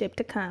relationship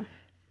to come.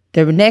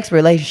 The next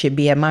relationship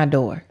be at my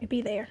door. It'd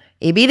be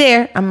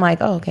there. I'm like,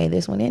 oh, okay,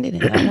 this one ended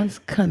and that one's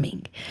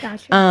coming.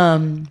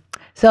 Gotcha.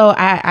 So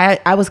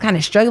I was kind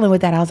of struggling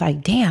with that. I was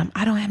like, damn,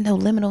 I don't have no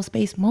liminal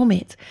space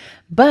moments,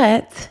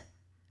 but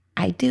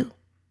I do.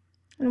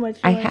 And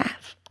what's I yours?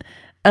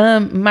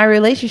 have my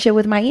relationship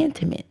with one of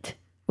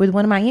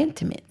my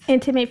intimates.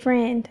 Intimate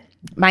friend.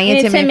 My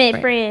intimate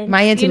friend.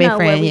 My intimate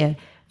friend, yeah.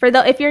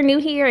 If you're new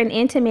here, an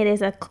intimate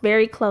is a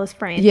very close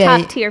friend. Yeah.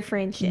 Top tier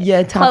friendship.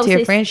 Yeah, top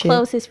tier friendship.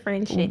 Closest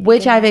friendship.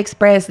 Which I've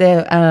expressed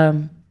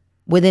that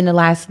within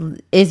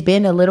it's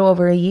been a little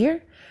over a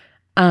year,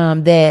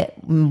 that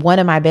one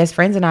of my best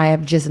friends and I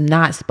have just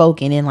not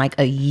spoken in like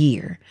a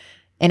year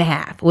and a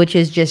half, which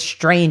is just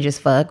strange as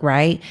fuck,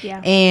 right?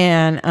 Yeah.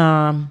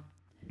 And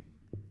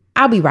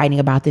I'll be writing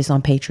about this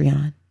on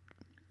Patreon.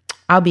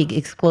 I'll be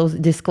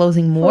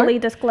disclosing more.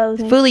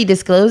 Fully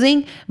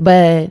disclosing.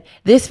 But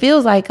this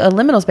feels like a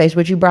liminal space,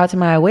 which you brought to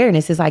my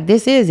awareness. Is like,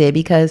 this is it,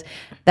 because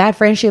that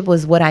friendship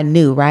was what I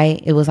knew,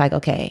 right? It was like,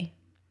 okay,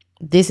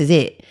 this is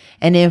it.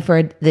 And then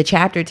for the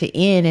chapter to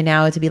end and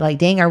now to be like,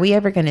 dang, are we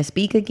ever going to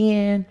speak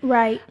again?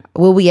 Right.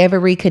 Will we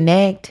ever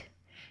reconnect?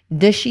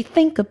 Does she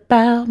think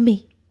about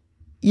me?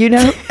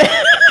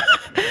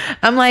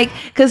 I'm like,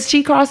 because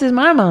she crosses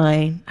my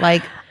mind.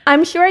 Like,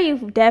 I'm sure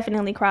you've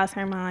definitely crossed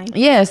her mind.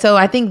 Yeah, so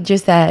I think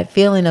just that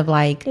feeling of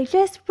like, they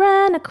just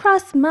ran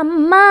across my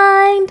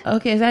mind.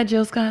 Okay, is that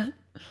Jill Scott?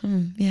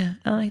 Yeah,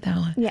 I like that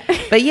one. Yeah.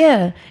 But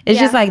yeah, it's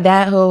just like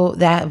that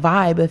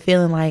vibe of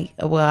feeling like,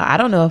 well, I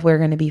don't know if we're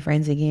going to be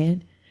friends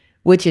again,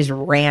 which is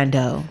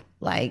rando.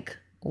 Like,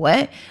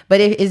 what?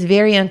 But it's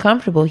very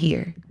uncomfortable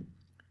here.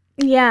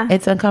 Yeah.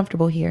 It's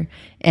uncomfortable here.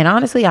 And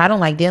honestly, I don't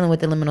like dealing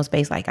with the liminal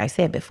space, like I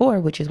said before,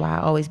 which is why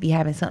I always be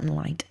having something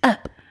lined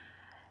up.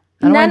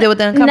 I don't want to deal with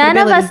the uncomfortability. None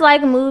of us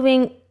like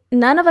moving.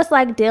 None of us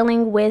like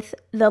dealing with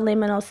the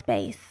liminal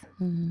space.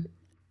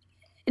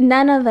 Mm-hmm.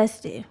 None of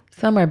us do.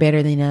 Some are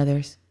better than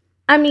others.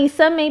 I mean,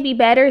 some may be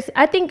better.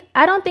 I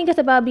don't think it's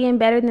about being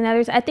better than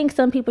others. I think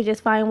some people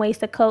just find ways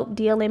to cope,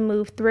 deal, and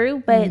move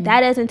through. But that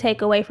doesn't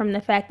take away from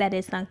the fact that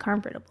it's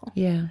uncomfortable.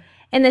 Yeah.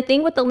 And the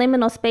thing with the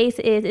liminal space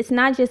is it's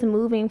not just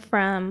moving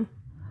from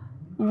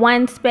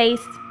one space.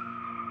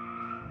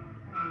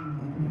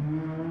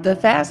 The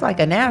fast like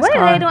a NASCAR. What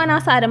are they doing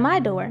outside of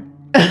my door?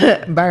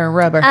 Burn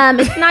rubber.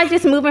 It's not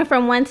just moving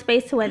from one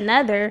space to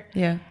another.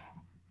 Yeah.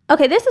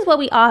 Okay, this is what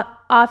we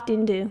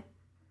often do.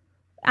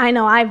 I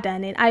know I've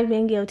done it. I've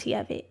been guilty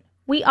of it.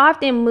 We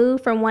often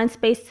move from one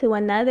space to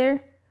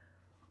another.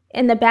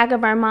 In the back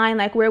of our mind,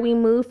 like where we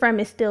move from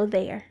is still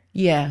there.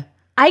 Yeah.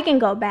 I can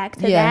go back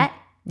to that.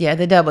 Yeah,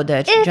 the double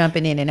dutch,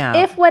 jumping in and out.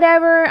 If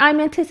whatever I'm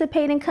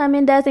anticipating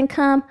coming doesn't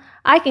come,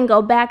 I can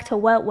go back to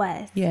what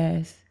was.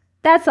 Yes.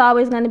 That's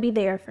always going to be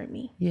there for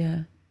me.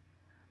 Yeah.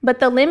 But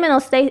the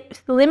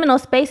liminal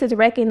space is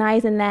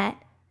recognizing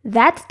that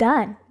that's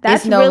done.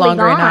 That's it's no really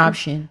longer gone. an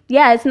option.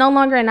 Yeah, it's no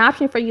longer an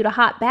option for you to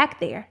hop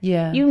back there.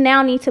 Yeah. You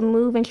now need to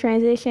move and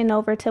transition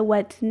over to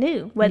what's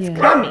new, what's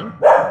coming.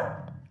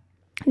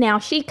 Now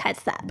she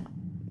cuts up.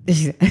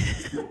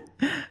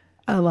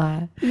 A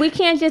lot. We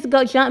can't just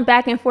go jump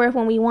back and forth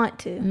when we want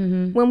to.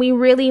 Mm-hmm. When we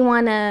really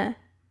want to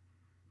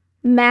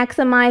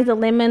maximize the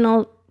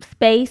liminal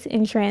space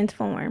and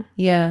transform.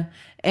 Yeah.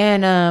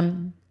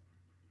 And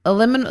a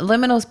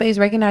liminal space,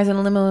 recognizing a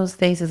liminal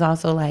space is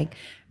also like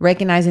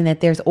recognizing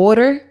that there's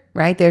order,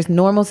 right? There's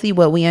normalcy,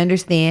 what we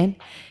understand.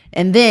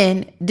 And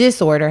then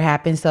disorder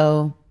happens.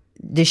 So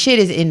the shit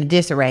is in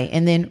disarray,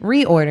 and then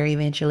reorder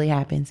eventually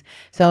happens.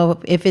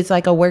 So if it's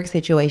like a work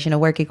situation, a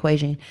work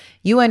equation,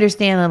 you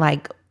understand that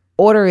like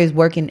order is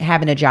working,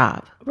 having a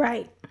job.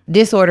 Right.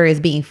 Disorder is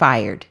being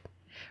fired.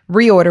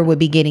 Reorder would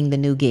be getting the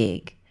new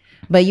gig.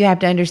 But you have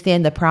to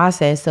understand the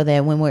process so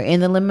that when we're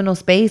in the liminal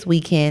space, we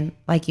can,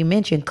 like you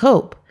mentioned,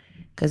 cope.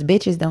 Because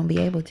bitches don't be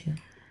able to.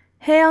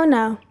 Hell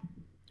no.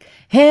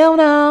 Hell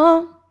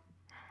no.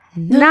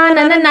 Nah,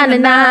 nah, nah, nah, nah,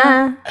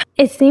 nah.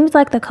 It seems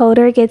like the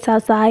colder it gets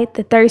outside,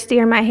 the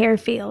thirstier my hair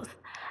feels.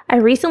 I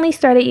recently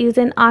started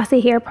using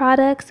Aussie hair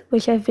products,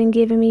 which have been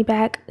giving me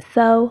back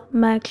so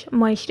much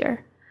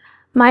moisture.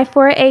 My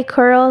 4A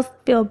curls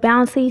feel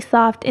bouncy,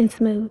 soft, and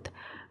smooth.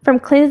 From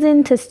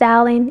cleansing to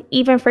styling,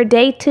 even for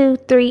day 2,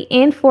 3,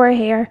 and 4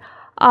 hair,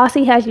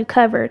 Aussie has you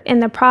covered,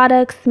 and the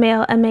products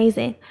smell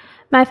amazing.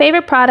 My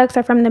favorite products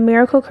are from the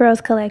Miracle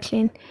Curls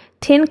collection,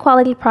 10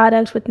 quality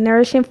products with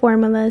nourishing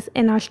formulas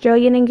and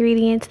Australian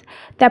ingredients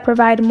that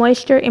provide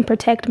moisture and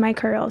protect my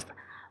curls.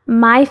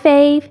 My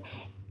fave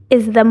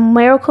is the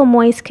Miracle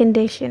Moist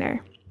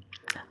Conditioner.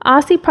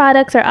 Aussie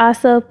products are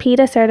also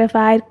PETA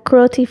certified,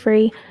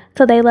 cruelty-free,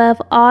 so they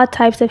love all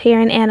types of hair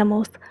and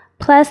animals.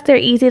 Plus, they're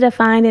easy to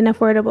find and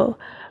affordable.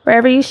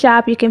 Wherever you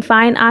shop, you can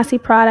find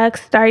Aussie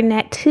products starting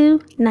at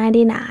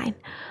 $2.99.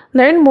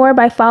 Learn more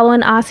by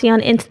following Aussie on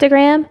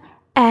Instagram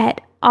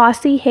at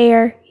Aussie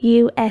Hair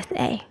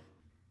USA.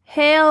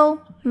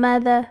 Hell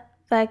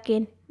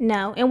motherfucking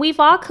no. And we've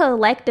all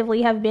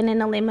collectively have been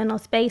in a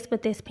liminal space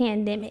with this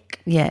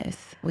pandemic.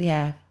 Yes, we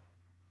have.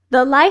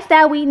 The life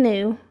that we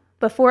knew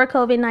before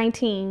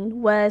COVID-19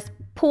 was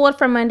pulled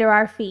from under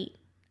our feet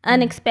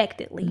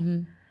unexpectedly.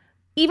 Mm-hmm.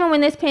 Even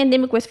when this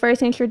pandemic was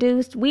first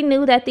introduced, we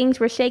knew that things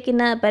were shaking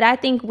up, but I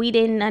think we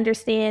didn't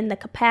understand the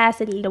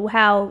capacity to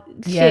how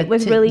shit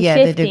was really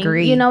shifting. The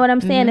degree. You know what I'm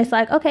saying? Mm-hmm. It's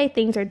like, okay,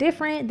 things are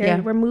different.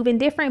 We're moving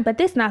different, but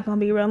this not going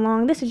to be real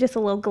long. This is just a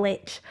little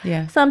glitch.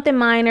 Yeah. Something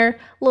minor,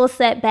 little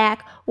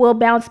setback. We'll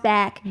bounce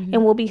back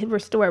and we'll be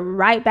restored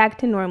right back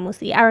to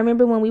normalcy. I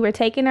remember when we were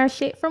taking our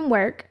shit from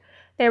work,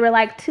 they were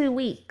like 2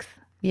 weeks.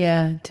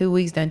 Yeah, 2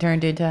 weeks then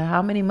turned into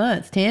how many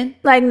months? 10?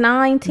 Like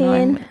 9,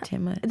 10.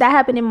 10 months. That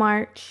happened in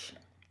March.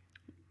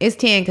 It's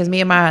 10 because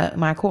me and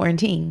my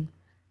quarantine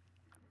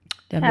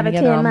have been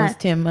together almost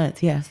 10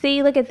 months. Yeah.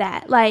 See, look at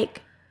that.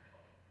 Like,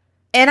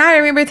 and I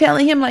remember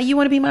telling him, like, you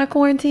want to be my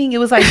quarantine? It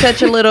was like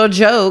such a little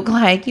joke.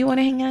 Like, you want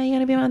to hang out? You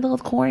want to be my little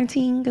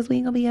quarantine? Because we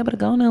ain't going to be able to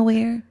go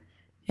nowhere.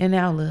 And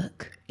now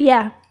look.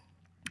 Yeah.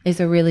 It's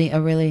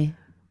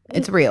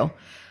it's real.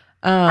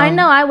 I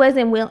know I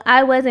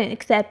wasn't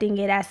accepting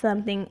it as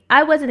something.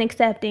 I wasn't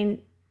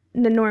accepting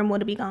the normal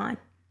to be gone.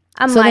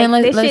 I'm so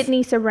like, this shit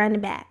needs to run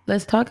back.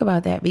 Let's talk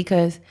about that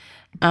because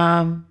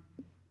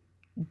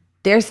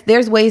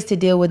there's ways to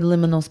deal with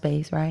liminal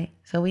space, right?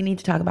 So we need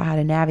to talk about how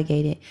to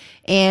navigate it.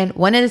 And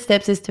one of the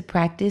steps is to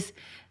practice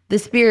the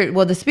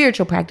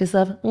spiritual practice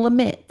of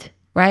lament,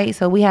 right?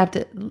 So we have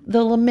to,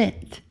 the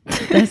lament.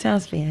 That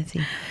sounds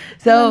fancy.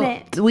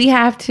 So we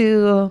have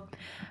to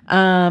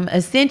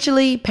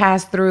essentially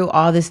pass through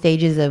all the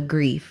stages of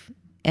grief.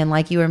 And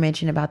like you were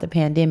mentioning about the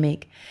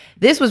pandemic,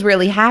 this was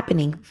really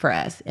happening for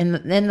us. And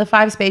then the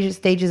 5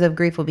 stages of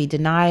grief will be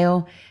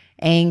denial,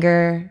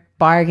 anger,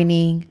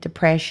 bargaining,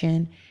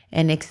 depression,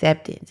 and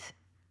acceptance.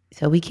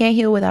 So we can't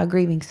heal without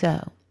grieving.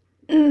 So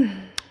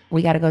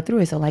we got to go through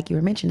it. So like you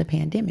were mentioning, the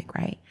pandemic,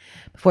 right?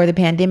 Before the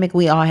pandemic,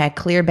 we all had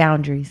clear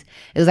boundaries.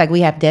 It was like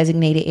we have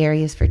designated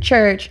areas for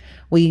church.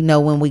 We know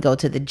when we go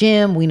to the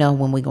gym. We know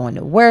when we going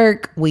to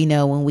work. We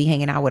know when we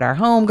hanging out with our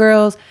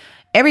homegirls.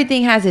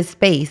 Everything has its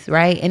space,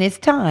 right? And it's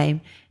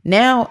time.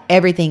 Now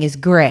everything is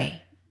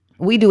gray.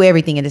 We do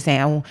everything in the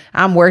same.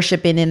 I'm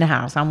worshiping in the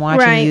house. I'm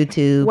watching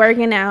YouTube.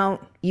 Working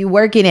out. You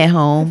working at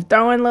home.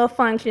 Throwing little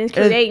functions,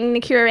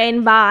 curating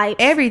vibes.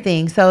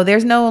 Everything. So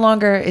it's no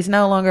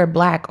longer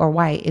black or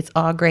white. It's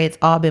all gray. It's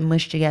all been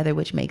mushed together,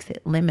 which makes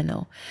it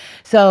liminal.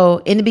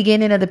 So in the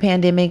beginning of the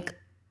pandemic,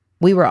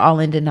 we were all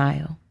in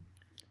denial.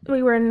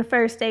 We were in the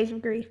first stage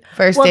of grief.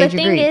 The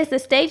thing is, the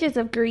stages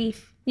of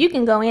grief, you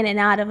can go in and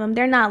out of them.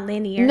 They're not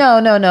linear.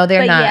 No,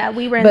 they're not. Yeah,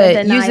 we were in the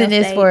denial stage. Using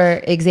this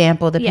for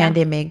example, the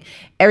pandemic,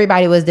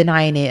 everybody was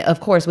denying it.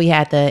 Of course, we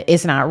had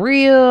it's not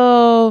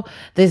real.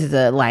 This is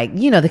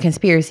the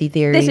conspiracy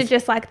theories. This is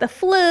just like the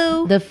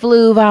flu. The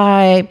flu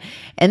vibe.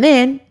 And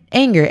then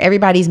anger.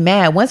 Everybody's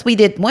mad. Once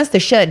the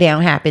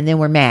shutdown happened, then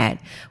we're mad.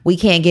 We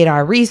can't get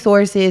our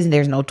resources.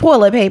 There's no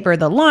toilet paper.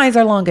 The lines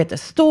are long at the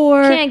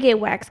store. Can't get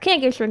waxed.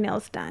 Can't get your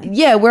nails done.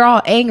 Yeah, we're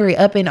all angry,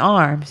 up in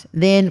arms.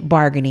 Then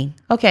bargaining.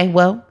 Okay,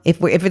 well,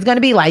 if it's going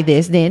to be like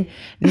this, then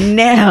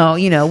now,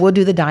 we'll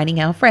do the dining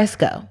al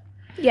fresco.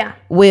 Yeah.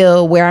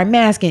 We'll wear our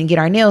mask and get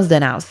our nails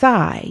done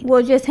outside.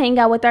 We'll just hang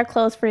out with our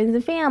close friends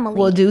and family.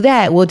 We'll do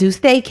that. We'll do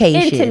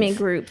staycations. Intimate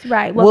groups,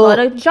 right. We'll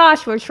go to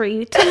Joshua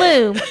Tree,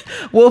 Tulum.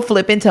 We'll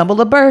flip and tumble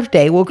a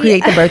birthday. We'll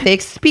create the birthday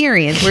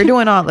experience. We're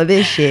doing all of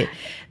this shit.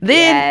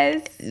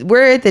 Then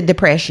we're at the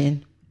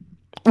depression.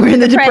 We're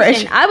in the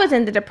depression. I was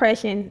in the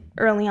depression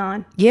early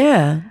on.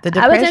 Yeah, the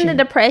depression. I was in the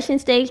depression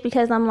stage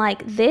because I'm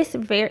like, this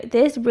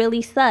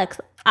really sucks.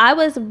 I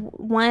was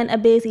a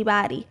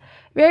busybody.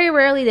 Very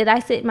rarely did I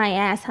sit my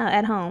ass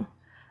at home.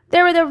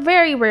 There were the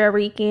very rare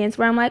weekends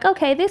where I'm like,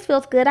 okay, this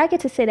feels good. I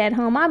get to sit at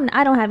home.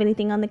 I don't have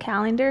anything on the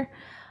calendar.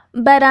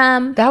 But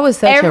that was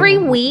such every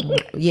a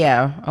week.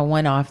 Yeah, a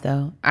one-off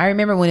though. I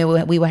remember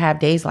when we would have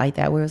days like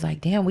that where it was like,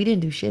 damn, we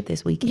didn't do shit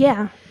this weekend.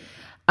 Yeah.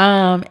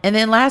 And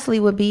then lastly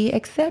would be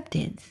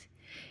acceptance.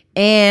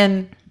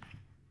 And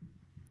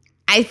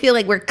I feel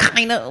like we're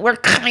kind of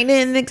in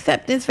an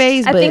acceptance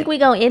phase. I think we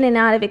go in and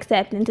out of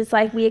acceptance. It's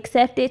like we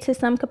accept it to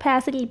some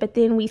capacity, but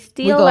then we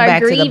still are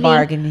back grieving. to the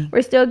bargaining.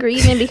 We're still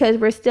grieving because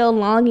we're still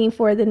longing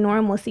for the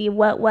normalcy of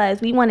what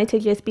was. We wanted to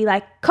just be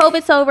like,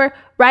 COVID's over,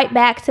 right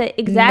back to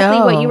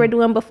exactly what you were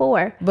doing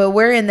before. But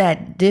we're in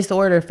that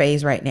disorder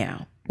phase right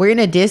now. We're in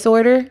a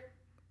disorder.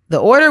 The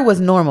order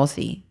was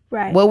normalcy.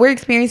 Right. What we're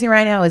experiencing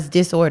right now is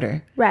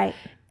disorder. Right.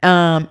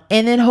 And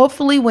then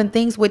hopefully when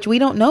things, which we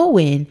don't know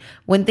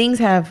when things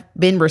have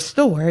been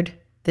restored,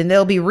 then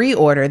there'll be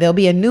reorder. There'll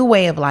be a new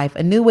way of life,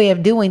 a new way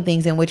of doing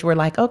things in which we're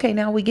like, okay,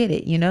 now we get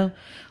it, you know,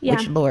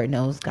 which Lord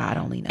knows, God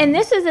only knows. And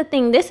this is the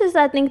thing. This is,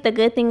 I think, the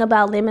good thing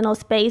about liminal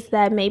space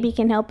that maybe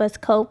can help us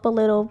cope a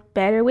little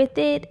better with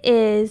it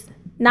is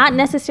not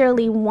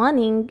necessarily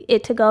wanting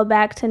it to go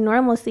back to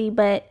normalcy,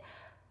 but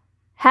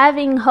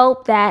having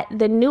hope that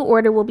the new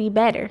order will be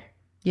better.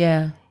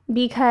 Yeah.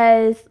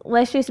 Because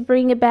let's just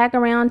bring it back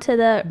around to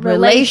the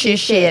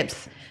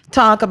relationships.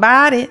 Talk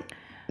about it.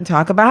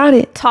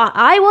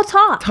 I will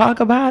talk. Talk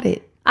about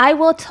it. I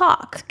will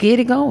talk. Let's get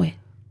it going.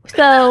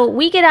 So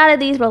we get out of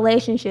these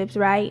relationships,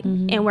 right?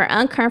 Mm-hmm. And we're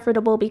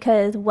uncomfortable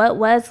because what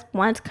was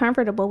once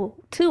comfortable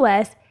to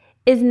us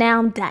is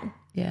now done.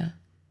 Yeah.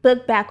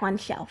 Book back on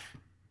shelf.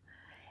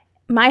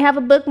 Might have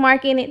a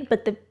bookmark in it,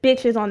 but the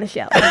bitch is on the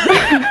shelf.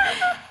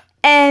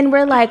 And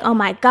we're like, oh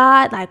my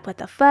God, like what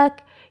the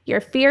fuck? You're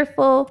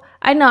fearful.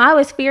 I know I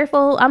was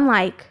fearful. I'm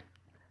like,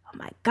 oh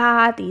my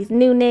God, these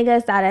new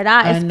niggas,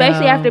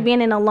 especially after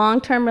being in a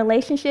long-term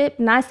relationship.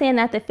 Not saying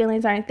that the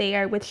feelings aren't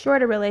there with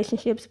shorter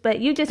relationships, but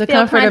you just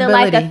feel kind of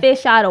like a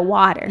fish out of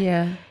water.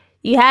 Yeah.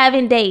 You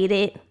haven't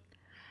dated.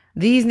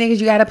 These niggas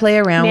you got to play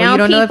around now with. You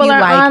don't know if you like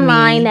me. People are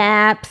online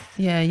apps.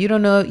 Yeah, you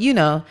don't know,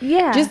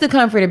 Yeah. Just the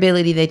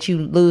comfortability that you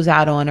lose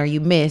out on or you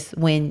miss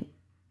when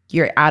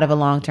you're out of a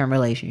long-term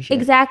relationship.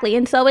 Exactly.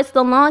 And so it's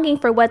the longing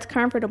for what's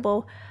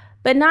comfortable,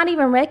 but not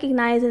even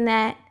recognizing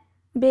that,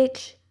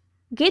 bitch,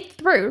 get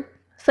through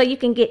so you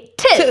can get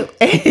two.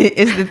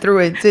 It's the through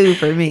and two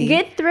for me.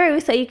 Get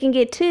through so you can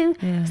get two.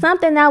 Yeah.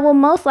 Something that will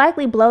most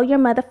likely blow your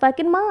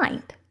motherfucking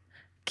mind.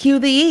 Cue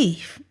the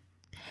Eve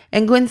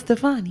and Gwen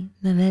Stefani.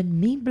 Now let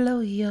me blow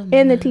your mind.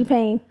 And the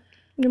T-Pain.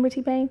 Remember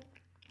T-Pain?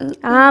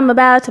 I'm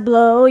about to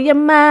blow your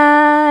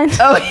mind.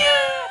 Oh, yeah.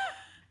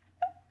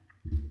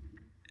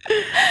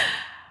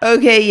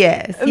 Okay,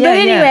 yes. But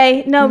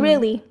anyway, no,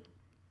 really.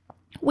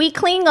 We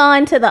cling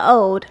on to the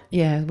old.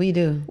 Yeah, we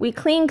do. We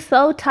cling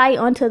so tight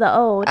onto the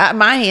old.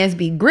 My hands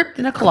be gripped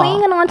in a claw.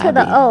 Clinging onto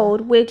the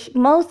old, which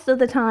most of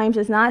the times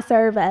does not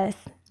serve us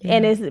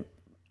and is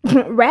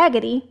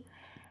raggedy,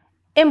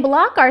 and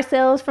block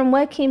ourselves from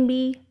what can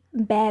be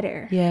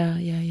better. Yeah.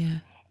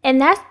 And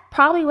that's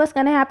probably what's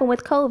going to happen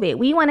with COVID.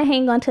 We want to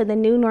hang on to the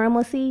new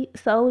normalcy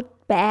so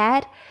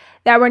bad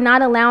that we're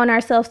not allowing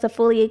ourselves to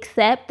fully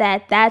accept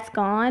that that's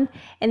gone,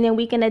 and then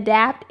we can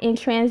adapt and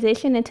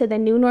transition into the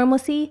new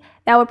normalcy.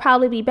 That would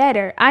probably be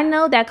better. I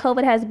know that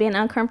COVID has been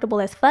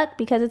uncomfortable as fuck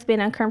because it's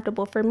been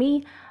uncomfortable for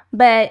me,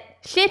 but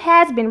shit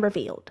has been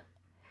revealed.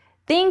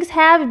 Things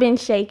have been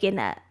shaken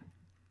up.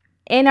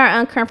 In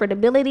our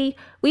uncomfortability,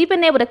 we've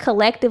been able to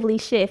collectively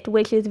shift,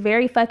 which is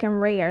very fucking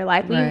rare.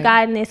 Like, we've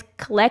gotten this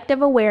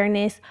collective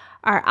awareness.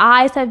 Our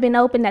eyes have been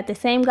opened at the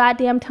same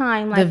goddamn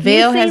time. Like, the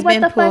veil you see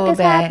what the fuck is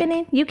back.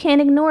 happening? You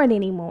can't ignore it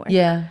anymore.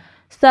 Yeah.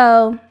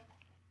 So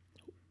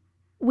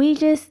we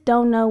just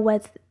don't know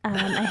what's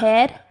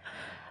ahead,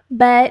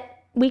 but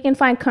we can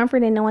find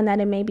comfort in knowing that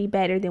it may be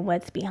better than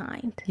what's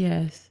behind.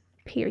 Yes.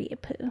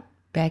 Period, poo.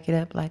 Back it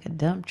up like a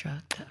dump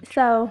truck.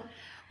 So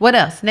what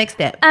else? Next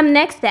step.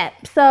 Next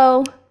step.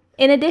 So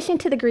in addition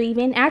to the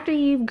grieving, after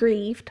you've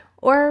grieved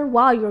or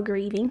while you're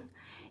grieving,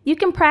 you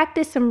can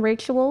practice some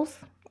rituals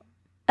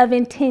of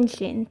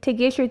intention to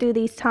get you through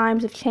these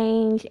times of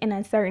change and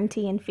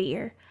uncertainty and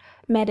fear.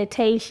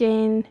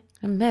 Meditation,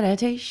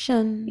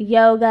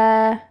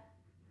 yoga,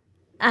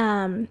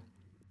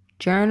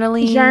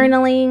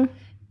 journaling,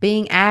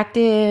 being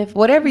active,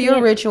 whatever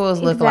your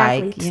rituals look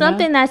like.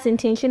 Something that's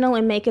intentional,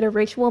 and make it a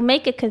ritual.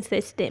 Make it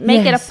consistent.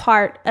 Make it a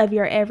part of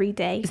your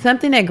everyday.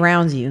 Something that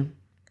grounds you.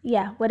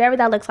 Yeah, whatever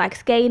that looks like.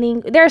 Skating.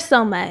 There's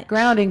so much.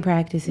 Grounding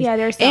practices. Yeah,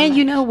 there's so much. And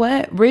you know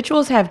what?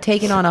 Rituals have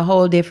taken on a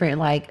whole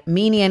different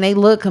meaning, and they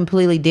look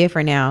completely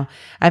different now.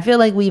 I feel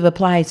like we've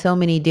applied so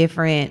many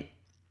different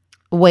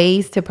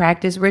ways to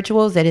practice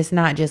rituals that it's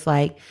not just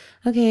like,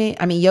 okay,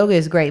 I mean, yoga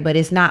is great, but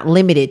it's not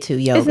limited to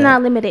yoga. It's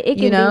not limited. It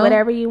can be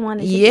whatever you want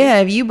it to be.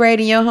 Yeah, if you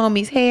braiding your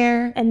homie's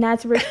hair. And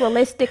that's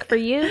ritualistic for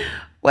you.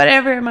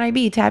 Whatever it might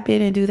be, tap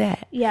in and do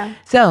that. Yeah.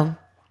 So,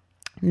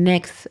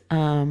 next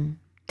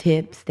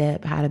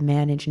step, how to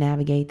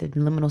navigate the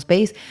liminal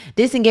space.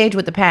 Disengage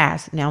with the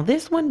past. Now,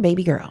 this one,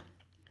 baby girl.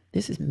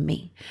 This is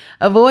me.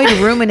 Avoid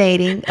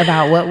ruminating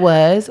about what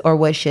was or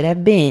what should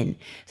have been.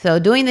 So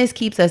doing this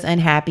keeps us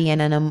unhappy and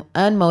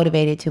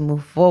unmotivated to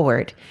move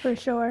forward. For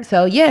sure.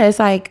 So yeah, it's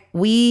like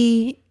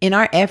we, in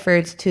our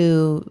efforts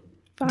to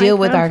deal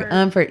with our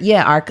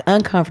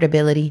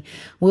uncomfortability,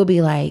 we'll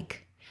be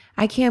like,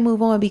 I can't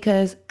move on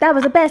because that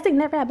was the best thing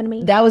that ever happened to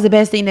me. That was the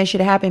best thing that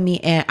should happen to me.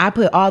 And I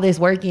put all this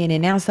work in,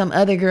 and now some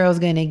other girl's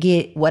going to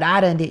get what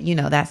I done did. You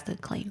know, that's the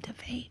claim to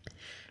fame.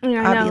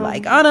 I'll be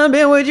like, I done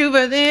been with you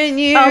for 10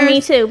 years. Oh,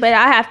 me too. But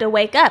I have to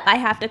wake up. I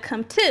have to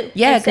come to.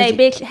 Yeah. And say,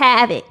 bitch,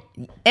 have it.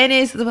 And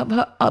it's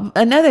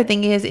another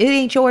thing is, it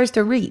ain't yours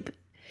to reap.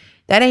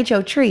 That ain't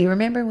your tree.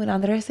 Remember when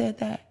Andres said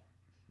that?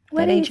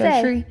 What that did ain't he your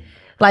say? tree.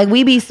 Like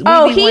he was.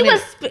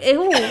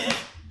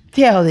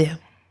 Tell them.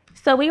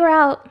 So we were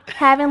out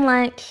having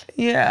lunch.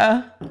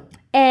 Yeah.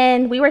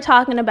 And we were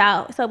talking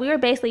about. So we were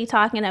basically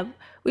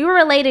we were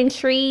relating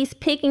trees,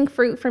 picking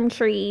fruit from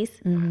trees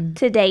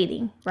to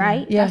dating,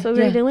 right? Yeah, that's what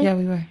we were doing. Yeah,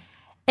 we were.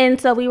 And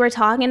so we were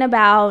talking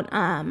about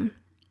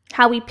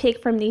how we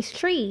pick from these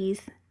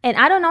trees. And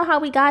I don't know how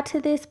we got to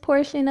this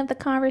portion of the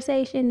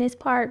conversation, this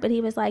part, but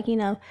he was like, you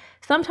know,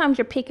 sometimes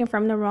you're picking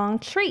from the wrong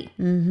tree.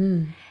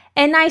 Mm-hmm.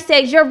 And I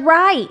said, you're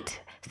right.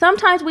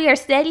 Sometimes we are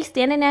steady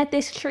standing at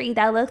this tree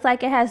that looks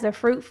like it has the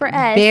fruit for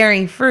us.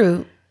 Bearing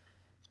fruit.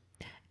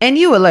 And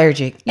you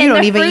allergic. You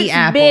don't even eat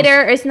apples.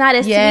 Bitter. It's not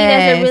as sweet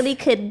as it really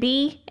could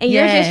be. And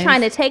you're just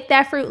trying to take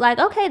that fruit like,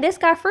 okay, this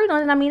got fruit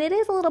on it. I mean, it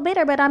is a little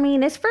bitter, but I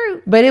mean, it's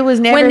fruit. But it was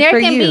never for you. When there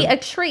can be a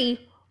tree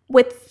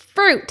with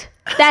fruit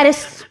that is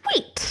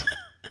sweet.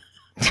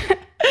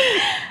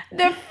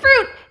 The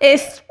fruit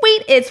is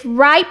sweet. It's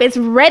ripe. It's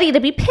ready to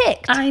be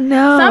picked. I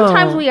know.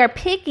 Sometimes we are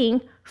picking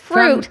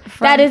fruit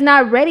that is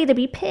not ready to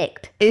be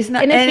picked. It's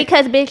not. And it's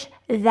because, bitch,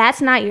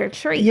 that's not your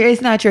tree.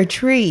 It's not your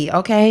tree,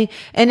 okay?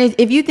 And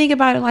if you think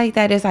about it like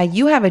that, it's like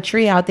you have a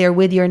tree out there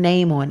with your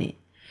name on it.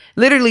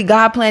 Literally,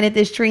 God planted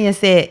this tree and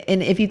said,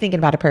 and if you're thinking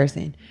about a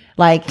person,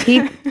 like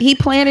he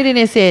planted it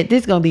and said,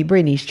 this is going to be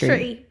Brittany's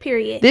tree.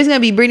 Period. This is going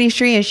to be Brittany's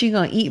tree and she's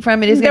going to eat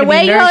from it. It's the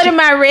way you're holding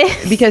my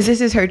wrist. Because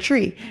this is her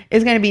tree.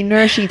 It's going to be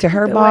nourishing to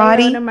her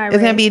body. It's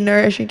going to be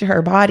nourishing to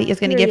her body. It's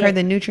going to give her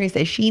the nutrients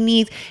that she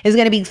needs. It's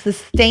going to be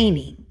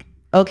sustaining,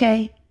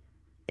 okay?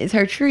 It's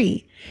her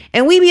tree.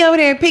 And we be over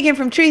there picking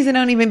from trees that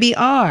don't even be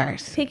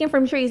ours. Picking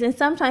from trees. And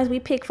sometimes we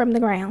pick from the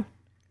ground.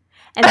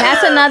 And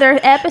that's another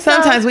episode.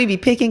 Sometimes we be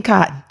picking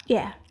cotton.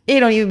 Yeah. It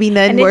don't even be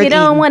nothing worth eating. And if you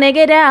don't want to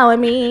get down with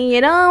me,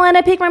 you don't want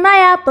to pick from my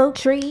apple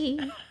tree.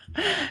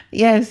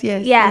 Yes.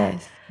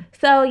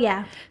 So,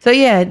 yeah.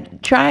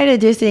 Try to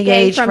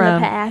disengage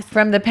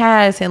from the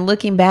past and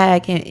looking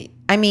back. And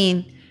I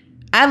mean,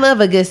 I love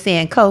a good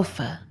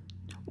Sankofa.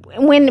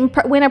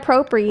 When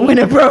appropriate.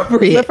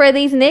 But for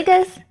these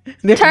niggas,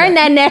 turn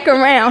that neck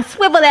around.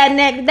 Swivel that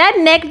neck. That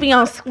neck be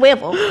on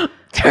swivel.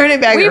 Turn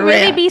it back around. We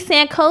really be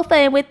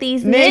Sankofa with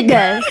these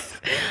niggas.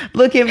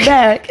 Looking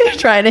back,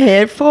 trying to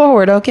head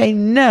forward. Okay,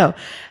 no.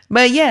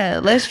 But yeah,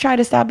 let's try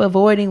to stop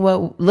avoiding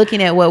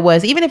looking at what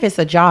was, even if it's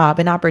a job,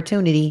 an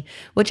opportunity,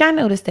 which I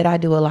noticed that I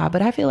do a lot,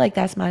 but I feel like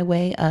that's my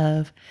way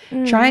of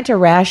trying to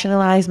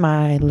rationalize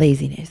my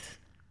laziness.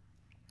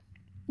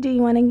 Do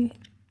you want to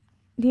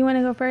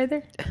go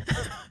further?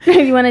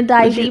 Do you want to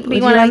dive deep? Would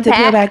you like to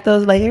peel back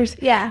those layers?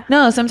 Yeah.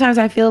 No, sometimes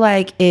I feel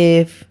like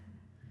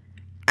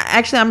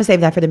actually, I'm going to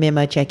save that for the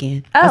mid-month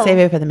check-in. Oh. I'll save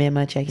it for the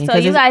mid-month check-in. So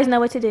you guys know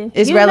what to do.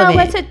 It's relevant.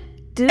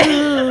 You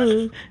know what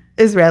to do.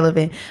 It's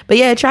relevant. But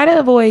yeah, try to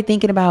avoid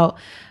thinking about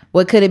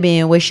what could have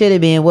been, what should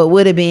have been, what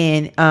would have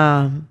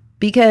been,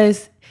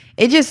 because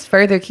it just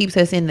further keeps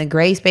us in the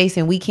gray space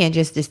and we can't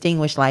just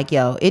distinguish like,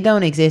 yo, it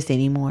don't exist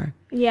anymore.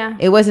 Yeah.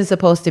 It wasn't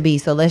supposed to be.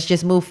 So let's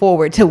just move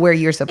forward to where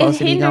you're supposed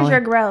to be going. It hinders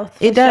your growth.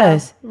 It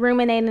does.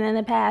 Ruminating in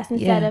the past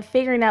instead of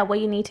figuring out what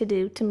you need to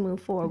do to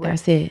move forward.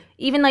 That's it.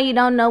 Even though you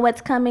don't know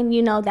what's coming,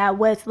 you know that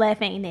what's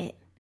left ain't it.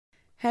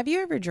 Have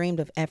you ever dreamed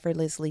of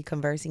effortlessly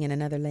conversing in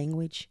another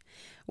language?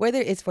 Whether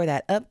it's for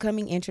that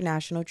upcoming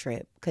international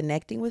trip,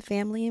 connecting with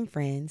family and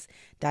friends,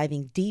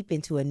 diving deep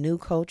into a new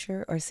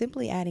culture, or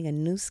simply adding a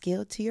new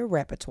skill to your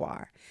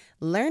repertoire,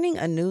 learning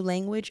a new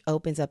language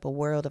opens up a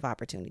world of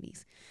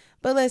opportunities.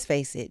 But let's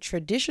face it,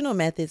 traditional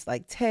methods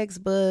like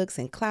textbooks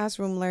and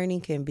classroom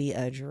learning can be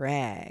a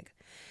drag.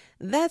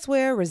 That's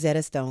where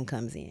Rosetta Stone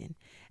comes in.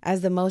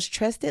 As the most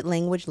trusted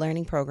language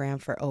learning program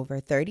for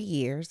over 30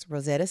 years,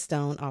 Rosetta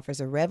Stone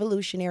offers a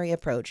revolutionary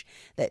approach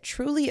that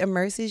truly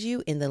immerses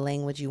you in the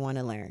language you want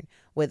to learn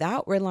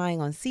without relying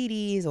on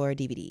CDs or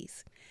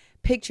DVDs.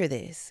 Picture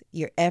this.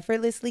 You're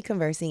effortlessly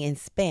conversing in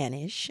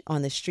Spanish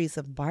on the streets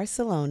of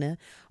Barcelona,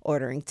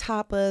 ordering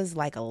tapas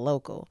like a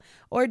local,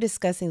 or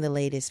discussing the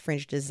latest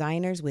French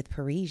designers with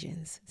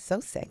Parisians.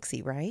 So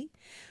sexy, right?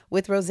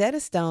 With Rosetta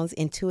Stone's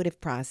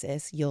intuitive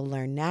process, you'll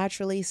learn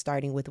naturally,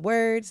 starting with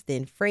words,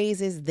 then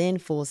phrases, then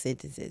full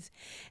sentences.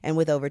 And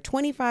with over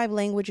 25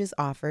 languages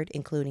offered,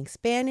 including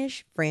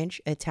Spanish, French,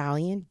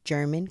 Italian,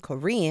 German,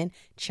 Korean,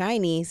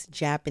 Chinese,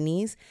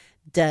 Japanese,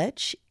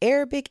 Dutch,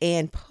 Arabic,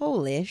 and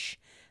Polish,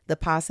 the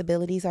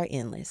possibilities are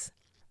endless.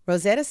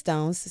 Rosetta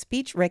Stone's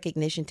speech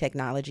recognition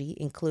technology,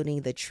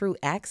 including the True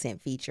Accent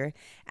feature,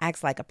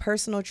 acts like a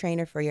personal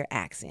trainer for your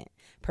accent,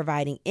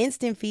 providing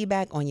instant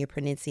feedback on your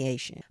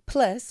pronunciation.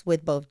 Plus,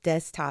 with both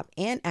desktop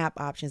and app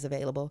options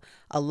available,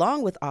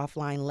 along with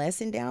offline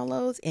lesson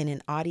downloads and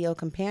an audio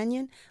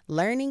companion,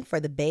 learning for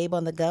the babe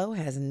on the go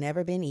has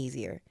never been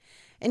easier.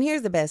 And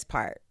here's the best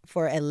part.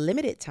 For a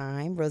limited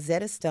time,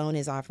 Rosetta Stone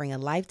is offering a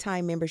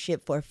lifetime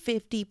membership for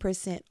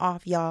 50%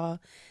 off, y'all.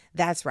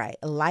 That's right,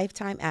 a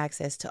lifetime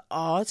access to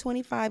all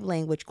 25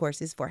 language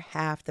courses for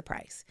half the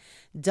price.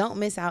 Don't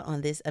miss out on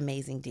this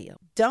amazing deal.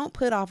 Don't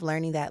put off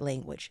learning that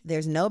language.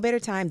 There's no better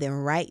time than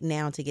right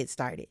now to get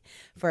started.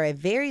 For a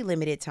very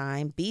limited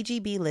time,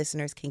 BGB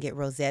listeners can get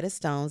Rosetta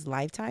Stone's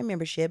lifetime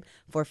membership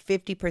for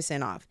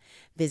 50% off.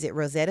 Visit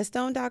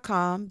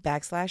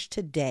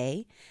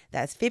rosettastone.com/today.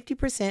 That's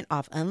 50%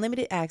 off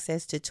unlimited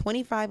access to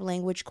 25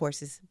 language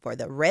courses for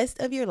the rest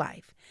of your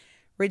life.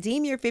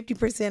 Redeem your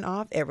 50%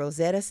 off at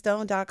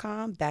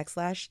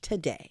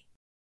rosettastone.com/today.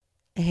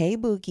 Hey,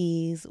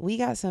 Bookies, we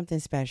got something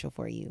special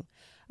for you.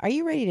 Are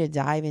you ready to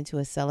dive into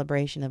a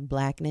celebration of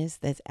Blackness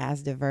that's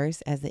as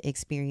diverse as the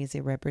experience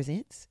it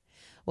represents?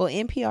 Well,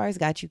 NPR's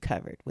got you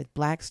covered with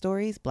Black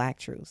Stories, Black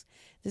Truths.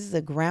 This is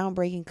a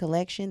groundbreaking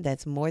collection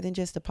that's more than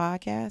just a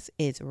podcast,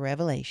 it's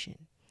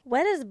revelation.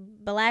 What does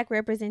Black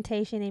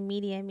representation in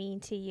media mean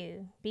to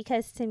you?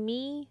 Because to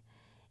me,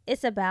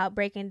 it's about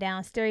breaking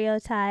down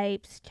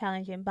stereotypes,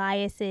 challenging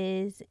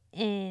biases,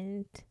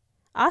 and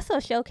also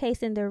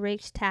showcasing the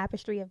rich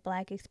tapestry of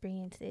Black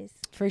experiences.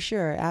 For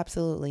sure,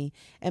 absolutely.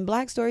 And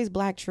Black Stories,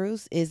 Black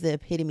Truths is the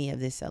epitome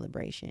of this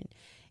celebration.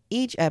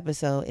 Each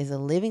episode is a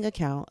living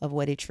account of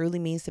what it truly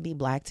means to be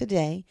Black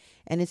today,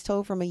 and it's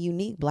told from a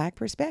unique Black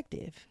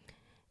perspective.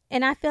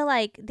 And I feel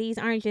like these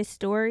aren't just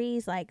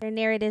stories, like they're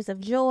narratives of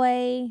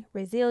joy,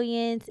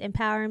 resilience,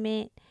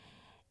 empowerment,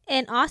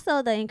 and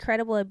also the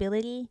incredible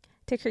ability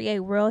to create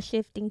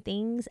world-shifting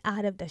things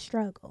out of the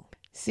struggle.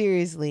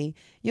 Seriously,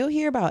 you'll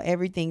hear about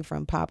everything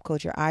from pop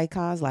culture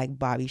icons like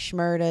Bobby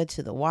Shmurda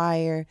to The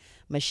Wire,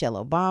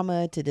 Michelle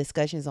Obama, to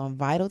discussions on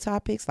vital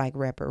topics like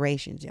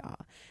reparations,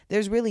 y'all.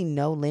 There's really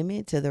no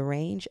limit to the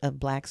range of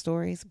Black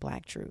Stories,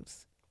 Black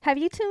Truths. Have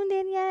you tuned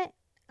in yet?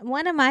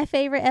 One of my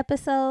favorite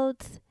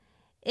episodes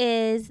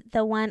is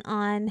the one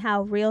on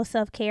how real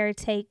self-care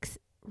takes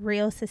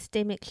real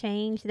systemic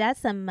change.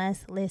 That's a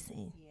must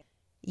listen.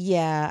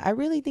 Yeah, I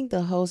really think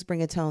the hosts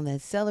bring a tone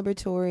that's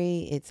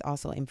celebratory. It's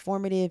also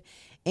informative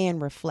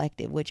and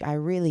reflective, which I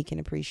really can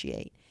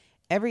appreciate.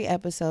 Every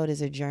episode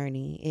is a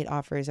journey. It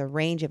offers a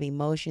range of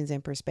emotions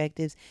and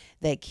perspectives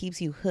that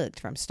keeps you hooked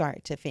from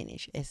start to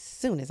finish. As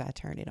soon as I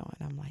turn it on,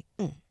 I'm like,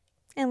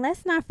 And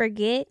let's not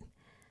forget,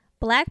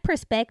 Black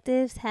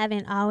perspectives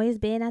haven't always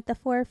been at the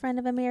forefront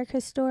of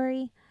America's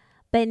story,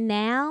 but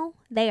now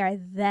they are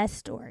the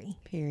story.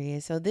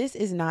 Period. So this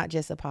is not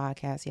just a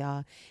podcast,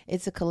 y'all.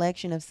 It's a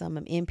collection of some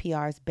of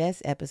NPR's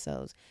best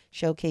episodes,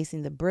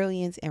 showcasing the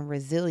brilliance and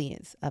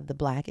resilience of the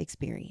Black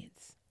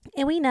experience.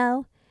 And we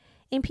know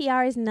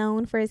NPR is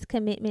known for its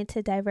commitment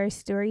to diverse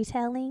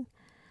storytelling,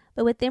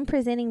 but with them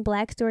presenting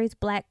Black Stories,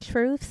 Black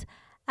Truths,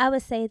 I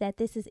would say that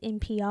this is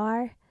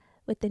NPR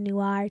with the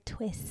noir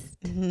twist.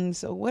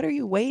 So what are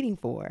you waiting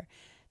for?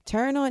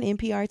 Turn on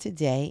NPR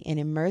today and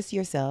immerse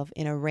yourself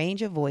in a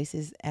range of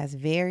voices as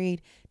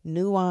varied,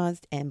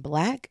 nuanced, and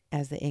Black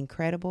as the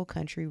incredible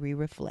country we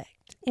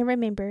reflect. And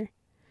remember,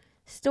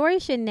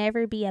 stories should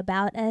never be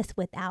about us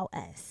without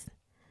us.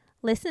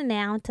 Listen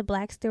now to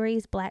Black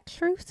Stories, Black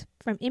Truths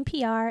from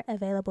NPR,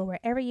 available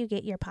wherever you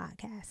get your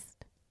podcast.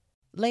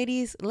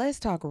 Ladies, let's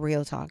talk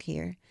real talk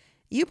here.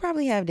 You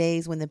probably have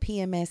days when the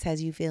PMS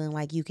has you feeling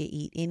like you could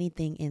eat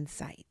anything in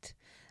sight.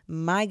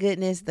 My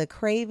goodness, the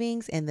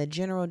cravings and the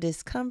general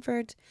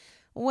discomfort.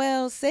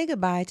 Well, say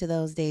goodbye to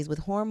those days with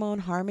Hormone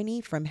Harmony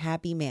from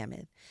Happy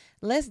Mammoth.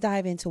 Let's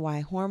dive into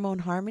why Hormone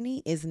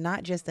Harmony is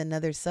not just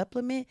another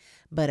supplement,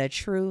 but a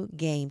true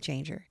game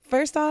changer.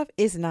 First off,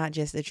 it's not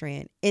just a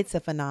trend, it's a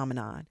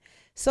phenomenon.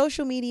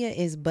 Social media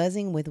is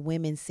buzzing with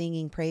women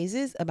singing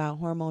praises about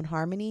Hormone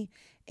Harmony.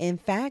 In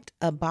fact,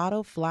 a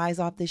bottle flies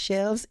off the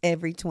shelves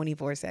every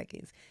 24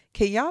 seconds.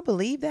 Can y'all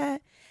believe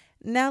that?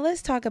 Now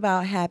let's talk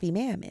about Happy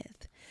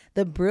Mammoth,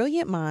 the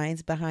brilliant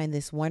minds behind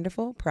this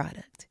wonderful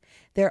product.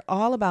 They're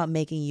all about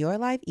making your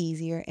life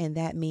easier, and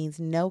that means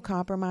no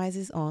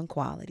compromises on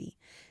quality.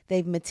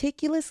 They've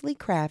meticulously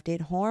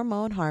crafted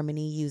Hormone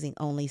Harmony using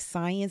only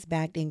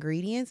science-backed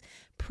ingredients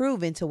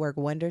proven to work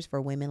wonders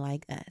for women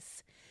like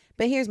us.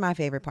 But here's my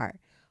favorite part.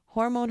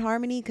 Hormone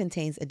Harmony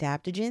contains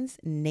adaptogens,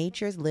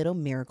 nature's little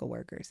miracle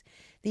workers.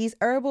 These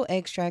herbal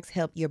extracts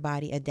help your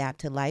body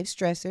adapt to life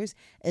stressors,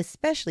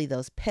 especially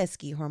those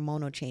pesky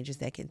hormonal changes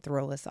that can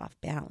throw us off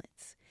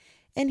balance.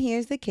 And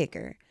here's the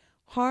kicker.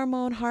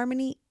 Hormone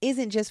Harmony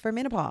isn't just for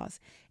menopause.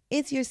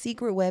 It's your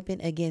secret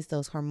weapon against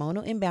those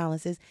hormonal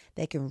imbalances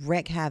that can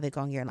wreak havoc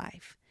on your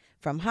life.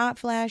 From hot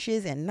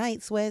flashes and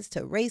night sweats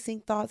to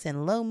racing thoughts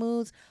and low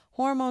moods,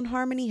 Hormone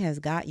Harmony has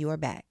got your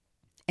back.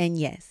 And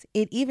yes,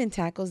 it even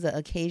tackles the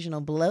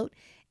occasional bloat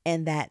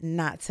and that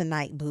not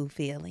tonight boo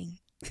feeling.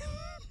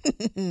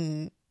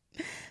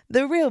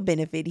 The real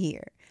benefit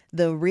here,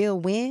 the real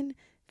win,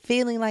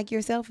 feeling like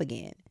yourself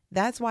again.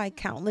 That's why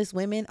countless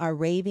women are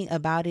raving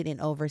about it in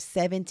over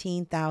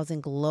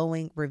 17,000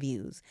 glowing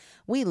reviews.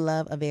 We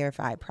love a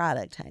verified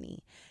product,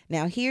 honey.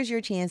 Now, here's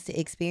your chance to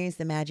experience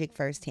the magic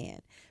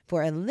firsthand.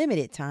 For a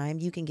limited time,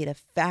 you can get a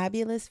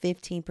fabulous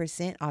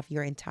 15% off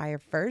your entire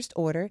first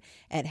order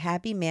at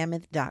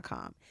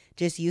happymammoth.com.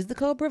 Just use the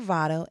code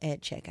BRAVADO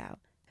at checkout.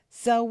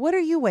 So what are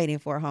you waiting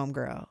for,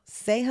 homegirl?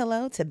 Say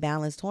hello to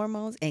balanced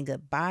hormones and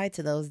goodbye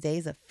to those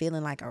days of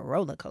feeling like a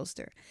roller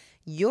coaster.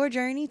 Your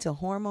journey to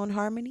hormone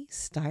harmony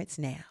starts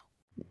now.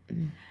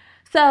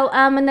 So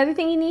another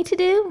thing you need to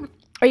do,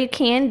 or you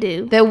can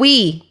do. That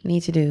we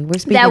need to do. We're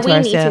speaking that to we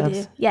ourselves.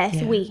 need to do. Yes,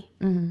 Yeah. we.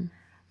 Mm-hmm.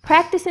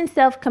 Practicing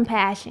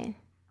self-compassion.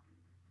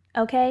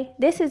 Okay?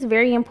 This is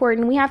very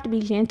important. We have to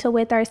be gentle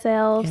with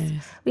ourselves.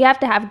 Yes. We have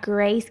to have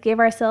grace, give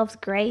ourselves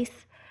grace.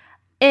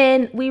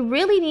 And we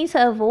really need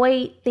to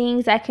avoid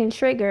things that can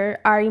trigger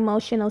our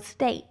emotional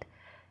state.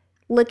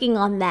 Looking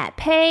on that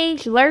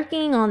page,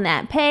 lurking on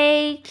that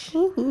page.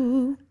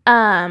 Ooh.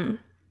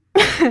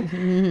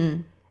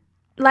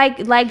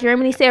 Like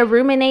Germany said,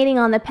 ruminating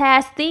on the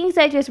past, things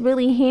that just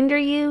really hinder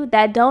you,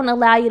 that don't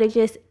allow you to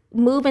just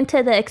move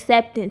into the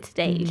acceptance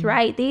stage,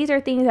 right? These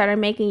are things that are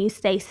making you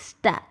stay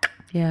stuck.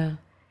 Yeah.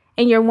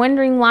 And you're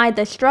wondering why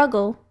the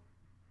struggle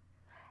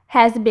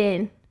has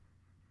been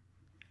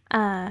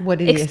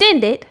What it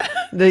extended.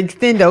 The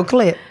extendo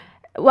clip.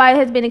 Why it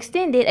has been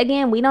extended.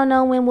 Again, we don't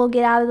know when we'll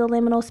get out of the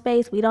liminal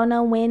space. We don't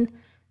know when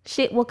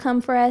shit will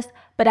come for us.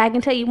 But I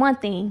can tell you one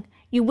thing.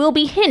 You will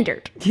be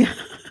hindered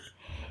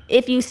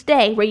if you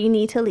stay where you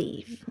need to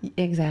leave.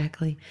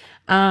 Exactly.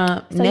 So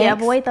next, yeah,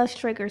 avoid those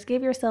triggers.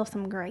 Give yourself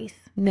some grace.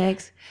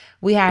 Next,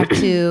 we have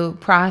to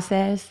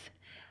process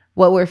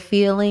what we're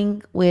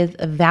feeling with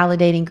a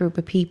validating group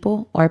of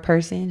people or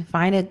person.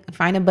 Find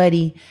a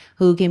buddy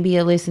who can be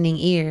a listening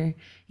ear,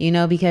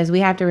 because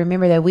we have to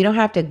remember that we don't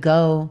have to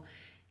go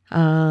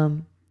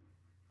on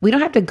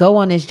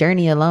this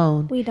journey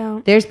alone. We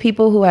don't. There's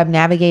people who have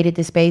navigated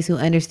the space, who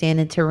understand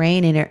the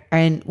terrain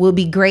and will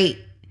be great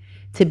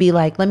to be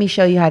like, let me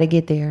show you how to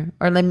get there,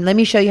 or let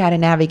me show you how to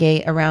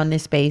navigate around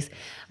this space.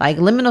 Like,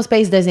 liminal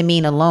space doesn't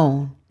mean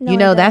alone.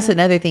 No, That's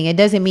another thing. It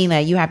doesn't mean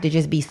that you have to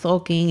just be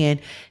sulking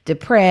and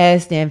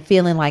depressed and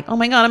feeling like, oh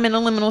my God, I'm in a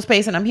liminal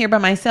space and I'm here by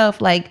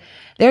myself. Like,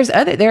 there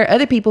are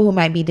other people who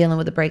might be dealing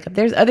with a breakup.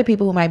 There's other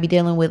people who might be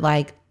dealing with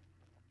like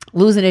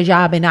losing a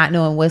job and not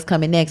knowing what's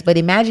coming next. But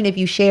imagine if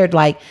you shared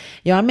like,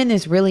 I'm in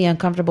this really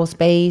uncomfortable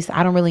space.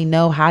 I don't really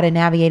know how to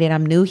navigate it.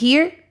 I'm new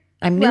here,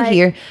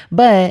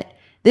 but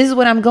this is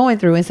what I'm going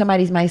through. And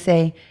somebody might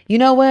say, you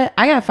know what?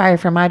 I got fired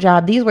from my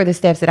job. These were the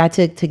steps that I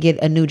took to get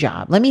a new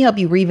job. Let me help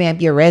you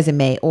revamp your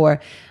resume, or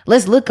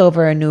let's look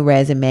over a new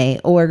resume,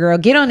 or girl,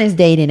 get on this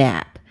dating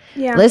app.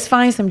 Yeah. Let's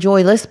find some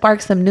joy. Let's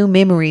spark some new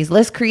memories.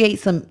 Let's create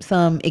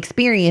some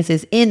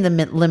experiences in the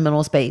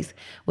liminal space,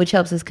 which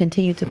helps us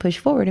continue to push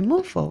forward and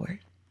move forward.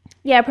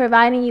 Yeah,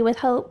 providing you with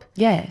hope.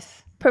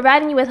 Yes.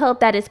 Providing you with hope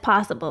that it's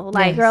possible.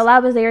 Like, Yes. girl, I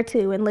was there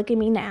too, and look at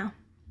me now.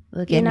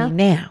 Look at me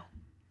now.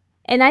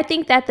 And I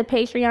think that the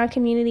Patreon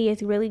community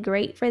is really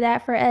great for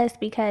that for us,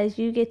 because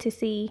you get to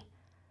see,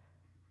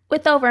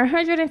 with over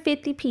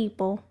 150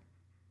 people,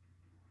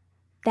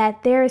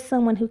 that there is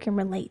someone who can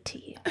relate to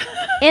you.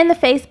 In the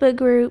Facebook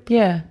group.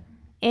 Yeah.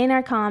 In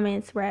our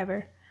comments,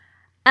 wherever.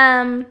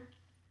 And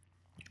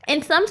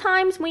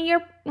sometimes when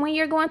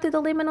you're going through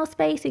the liminal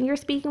space and you're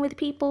speaking with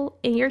people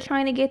and you're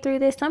trying to get through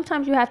this,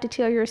 sometimes you have to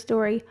tell your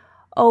story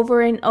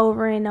over and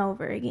over and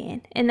over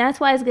again. And that's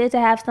why it's good to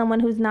have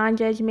someone who's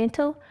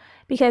non-judgmental,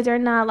 because they're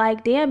not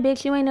like, damn,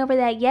 bitch, you ain't over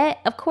that yet.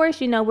 Of course,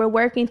 we're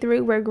working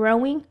through, we're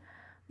growing.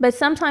 But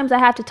sometimes I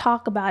have to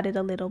talk about it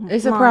a little more.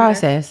 It's a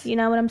process. You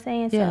know what I'm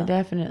saying? Yeah, so,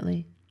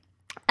 definitely.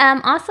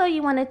 Also,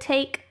 you want to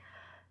take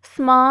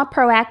small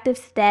proactive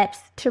steps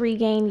to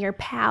regain your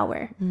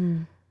power.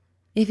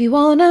 If you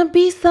want to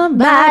be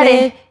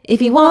somebody,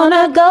 if you want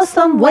to go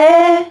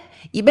somewhere,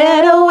 you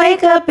better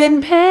wake up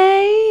and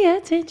pay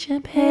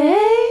attention.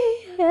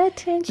 Pay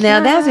attention. Now,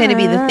 that's going to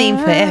be the theme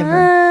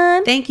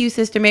forever. Thank you,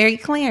 Sister Mary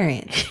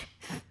Clarence.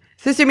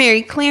 Sister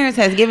Mary Clarence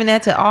has given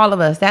that to all of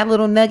us. That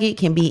little nugget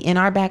can be in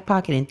our back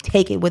pocket and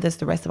take it with us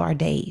the rest of our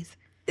days.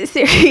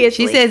 Seriously.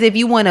 She says if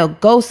you want to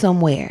go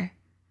somewhere,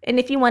 and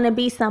if you want to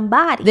be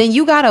somebody, then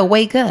you got to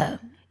wake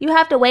up. You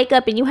have to wake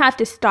up and you have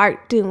to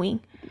start doing.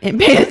 And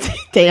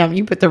damn,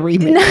 you put the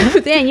remix. No,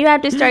 then you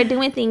have to start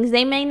doing things.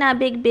 They may not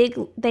be big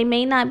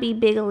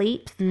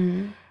leaps,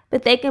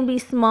 but they can be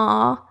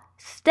small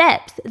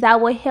steps that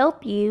will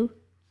help you,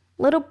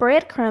 little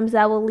breadcrumbs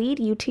that will lead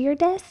you to your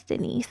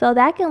destiny. So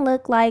that can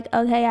look like,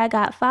 okay, I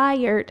got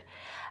fired.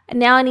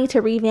 Now I need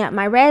to revamp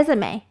my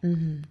resume.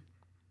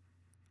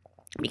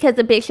 Because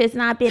the bitch has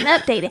not been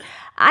updated.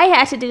 I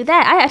had to do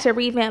that. I had to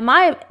revamp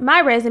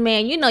my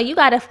resume. And you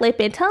got to flip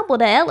and tumble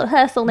to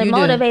hustle and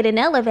motivate and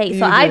elevate.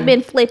 So I've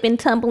been flipping,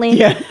 tumbling,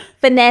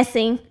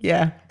 finessing.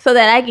 Yeah. So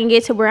that I can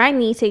get to where I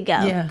need to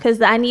go. Yeah.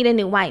 Because I need a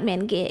new white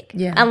man gig.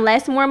 Yeah.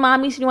 Unless more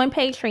mommies join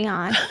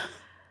Patreon.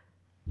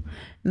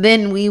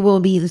 then we will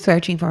be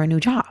searching for a new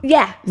job.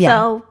 Yeah. Yeah.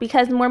 So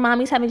because more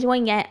mommies haven't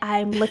joined yet,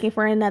 I'm looking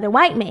for another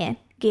white man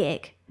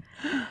gig.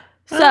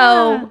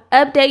 So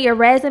update your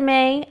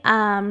resume.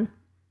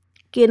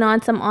 Get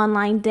on some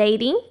online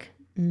dating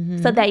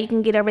so that you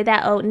can get over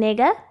that old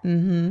nigga.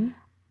 And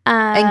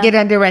get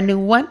under a new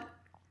one.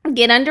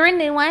 Get under a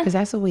new one. Because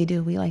that's what we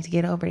do. We like to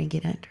get over and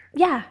get under.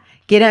 Yeah.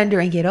 Get under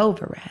and get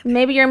over, rather.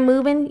 Maybe you're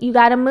moving. You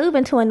got to move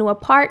into a new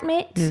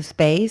apartment. New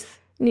space.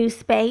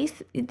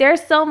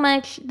 There's so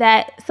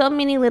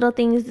many little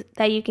things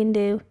that you can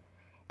do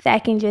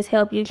that can just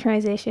help you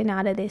transition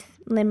out of this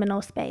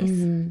liminal space.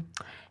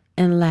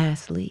 And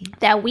lastly,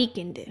 that we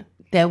can do.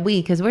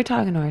 Because we're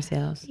talking to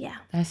ourselves. Yeah.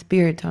 That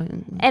spirit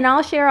talking. And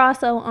I'll share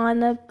also on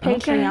the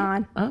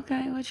Patreon.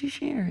 Okay, what you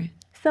sharing?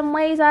 Some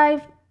ways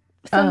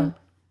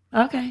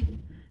okay.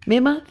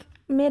 Mid-month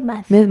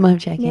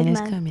check-in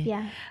is coming.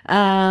 Yeah.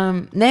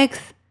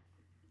 Next,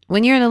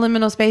 when you're in a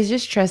liminal space,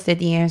 just trust that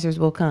the answers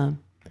will come.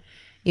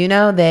 You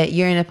know that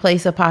you're in a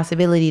place of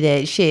possibility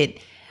that shit,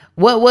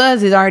 what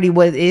was is already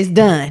what is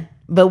done.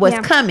 But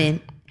what's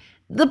coming,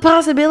 the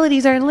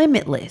possibilities are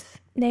limitless.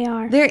 They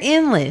are. They're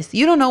endless.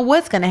 You don't know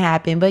what's going to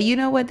happen, but you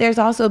know what? There's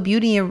also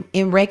beauty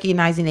in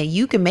recognizing that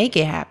you can make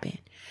it happen.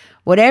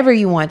 Whatever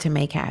you want to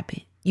make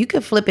happen. You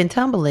could flip and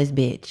tumble this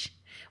bitch,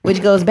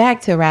 which goes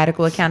back to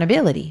radical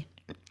accountability.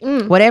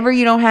 Whatever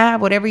you don't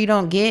have, whatever you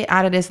don't get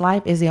out of this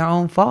life is your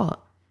own fault.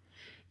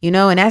 You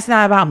know, and that's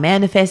not about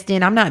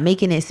manifesting. I'm not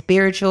making it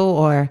spiritual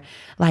or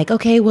like,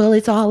 okay, well,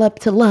 it's all up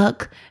to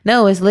luck.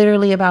 No, it's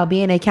literally about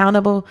being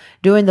accountable,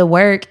 doing the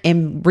work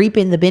and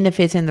reaping the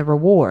benefits and the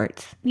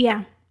rewards.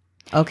 Yeah.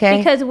 Okay.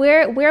 Because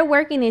we're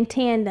working in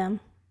tandem.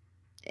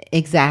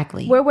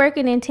 Exactly. We're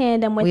working in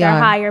tandem with our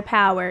higher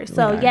power.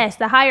 So yes,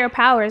 the higher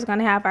power is going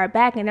to have our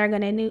back and they're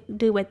going to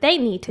do what they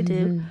need to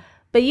do.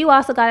 But you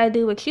also got to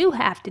do what you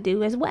have to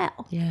do as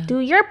well. Yeah. Do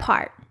your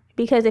part.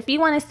 Because if you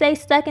want to stay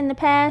stuck in the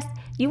past,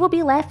 you will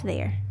be left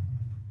there.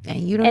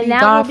 And you don't need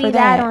God for that. And that will be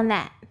that on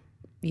that.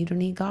 You don't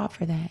need God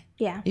for that.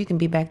 Yeah. You can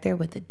be back there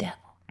with the devil.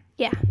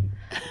 Yeah.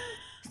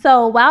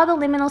 So while the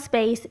liminal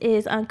space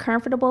is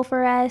uncomfortable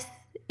for us,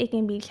 it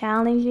can be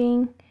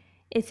challenging.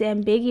 It's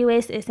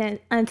ambiguous. It's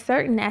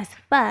uncertain as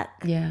fuck.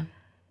 Yeah.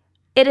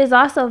 It is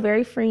also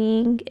very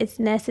freeing. It's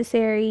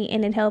necessary,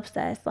 and it helps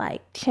us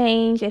like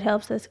change. It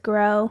helps us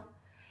grow.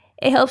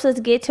 It helps us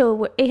get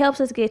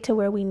to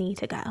where we need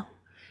to go.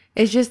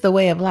 It's just the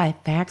way of life.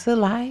 Facts of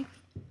life.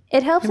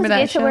 It helps Remember us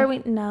that get to show? where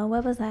we. No,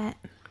 what was that?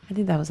 I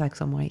think that was like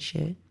some white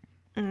shit.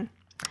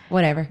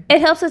 Whatever.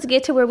 It helps us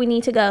get to where we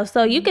need to go.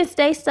 So you can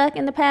stay stuck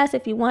in the past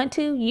if you want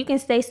to. You can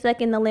stay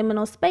stuck in the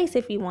liminal space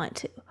if you want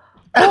to.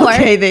 Or,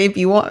 okay, then if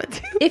you want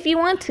to. If you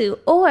want to.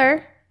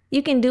 Or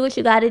you can do what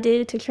you got to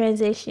do to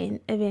transition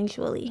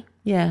eventually.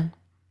 Yeah.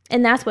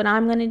 And that's what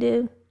I'm going to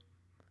do.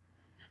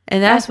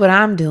 And that's what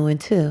I'm doing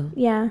too.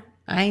 Yeah.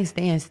 I ain't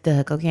staying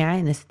stuck, okay? I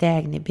ain't a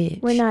stagnant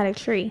bitch. We're not a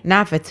tree.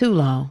 Not for too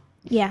long.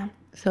 Yeah.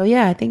 So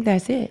yeah, I think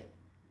that's it.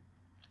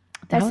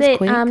 That's it.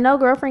 Quick. No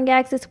girlfriend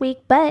gags this week,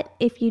 but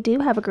if you do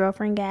have a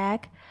girlfriend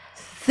gag,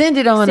 send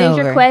it on over. Send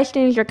your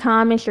questions, your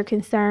comments, your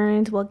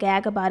concerns. We'll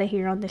gag about it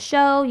here on the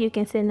show. You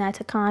can send that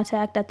to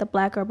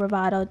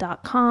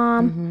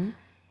contact@theblackgirlbravado.com.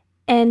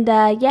 And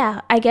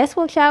yeah, I guess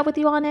we'll chat with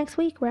you all next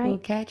week, right? We'll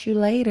catch you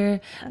later.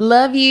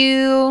 Love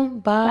you.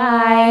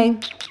 Bye.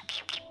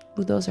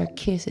 Ooh, those are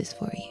kisses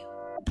for you.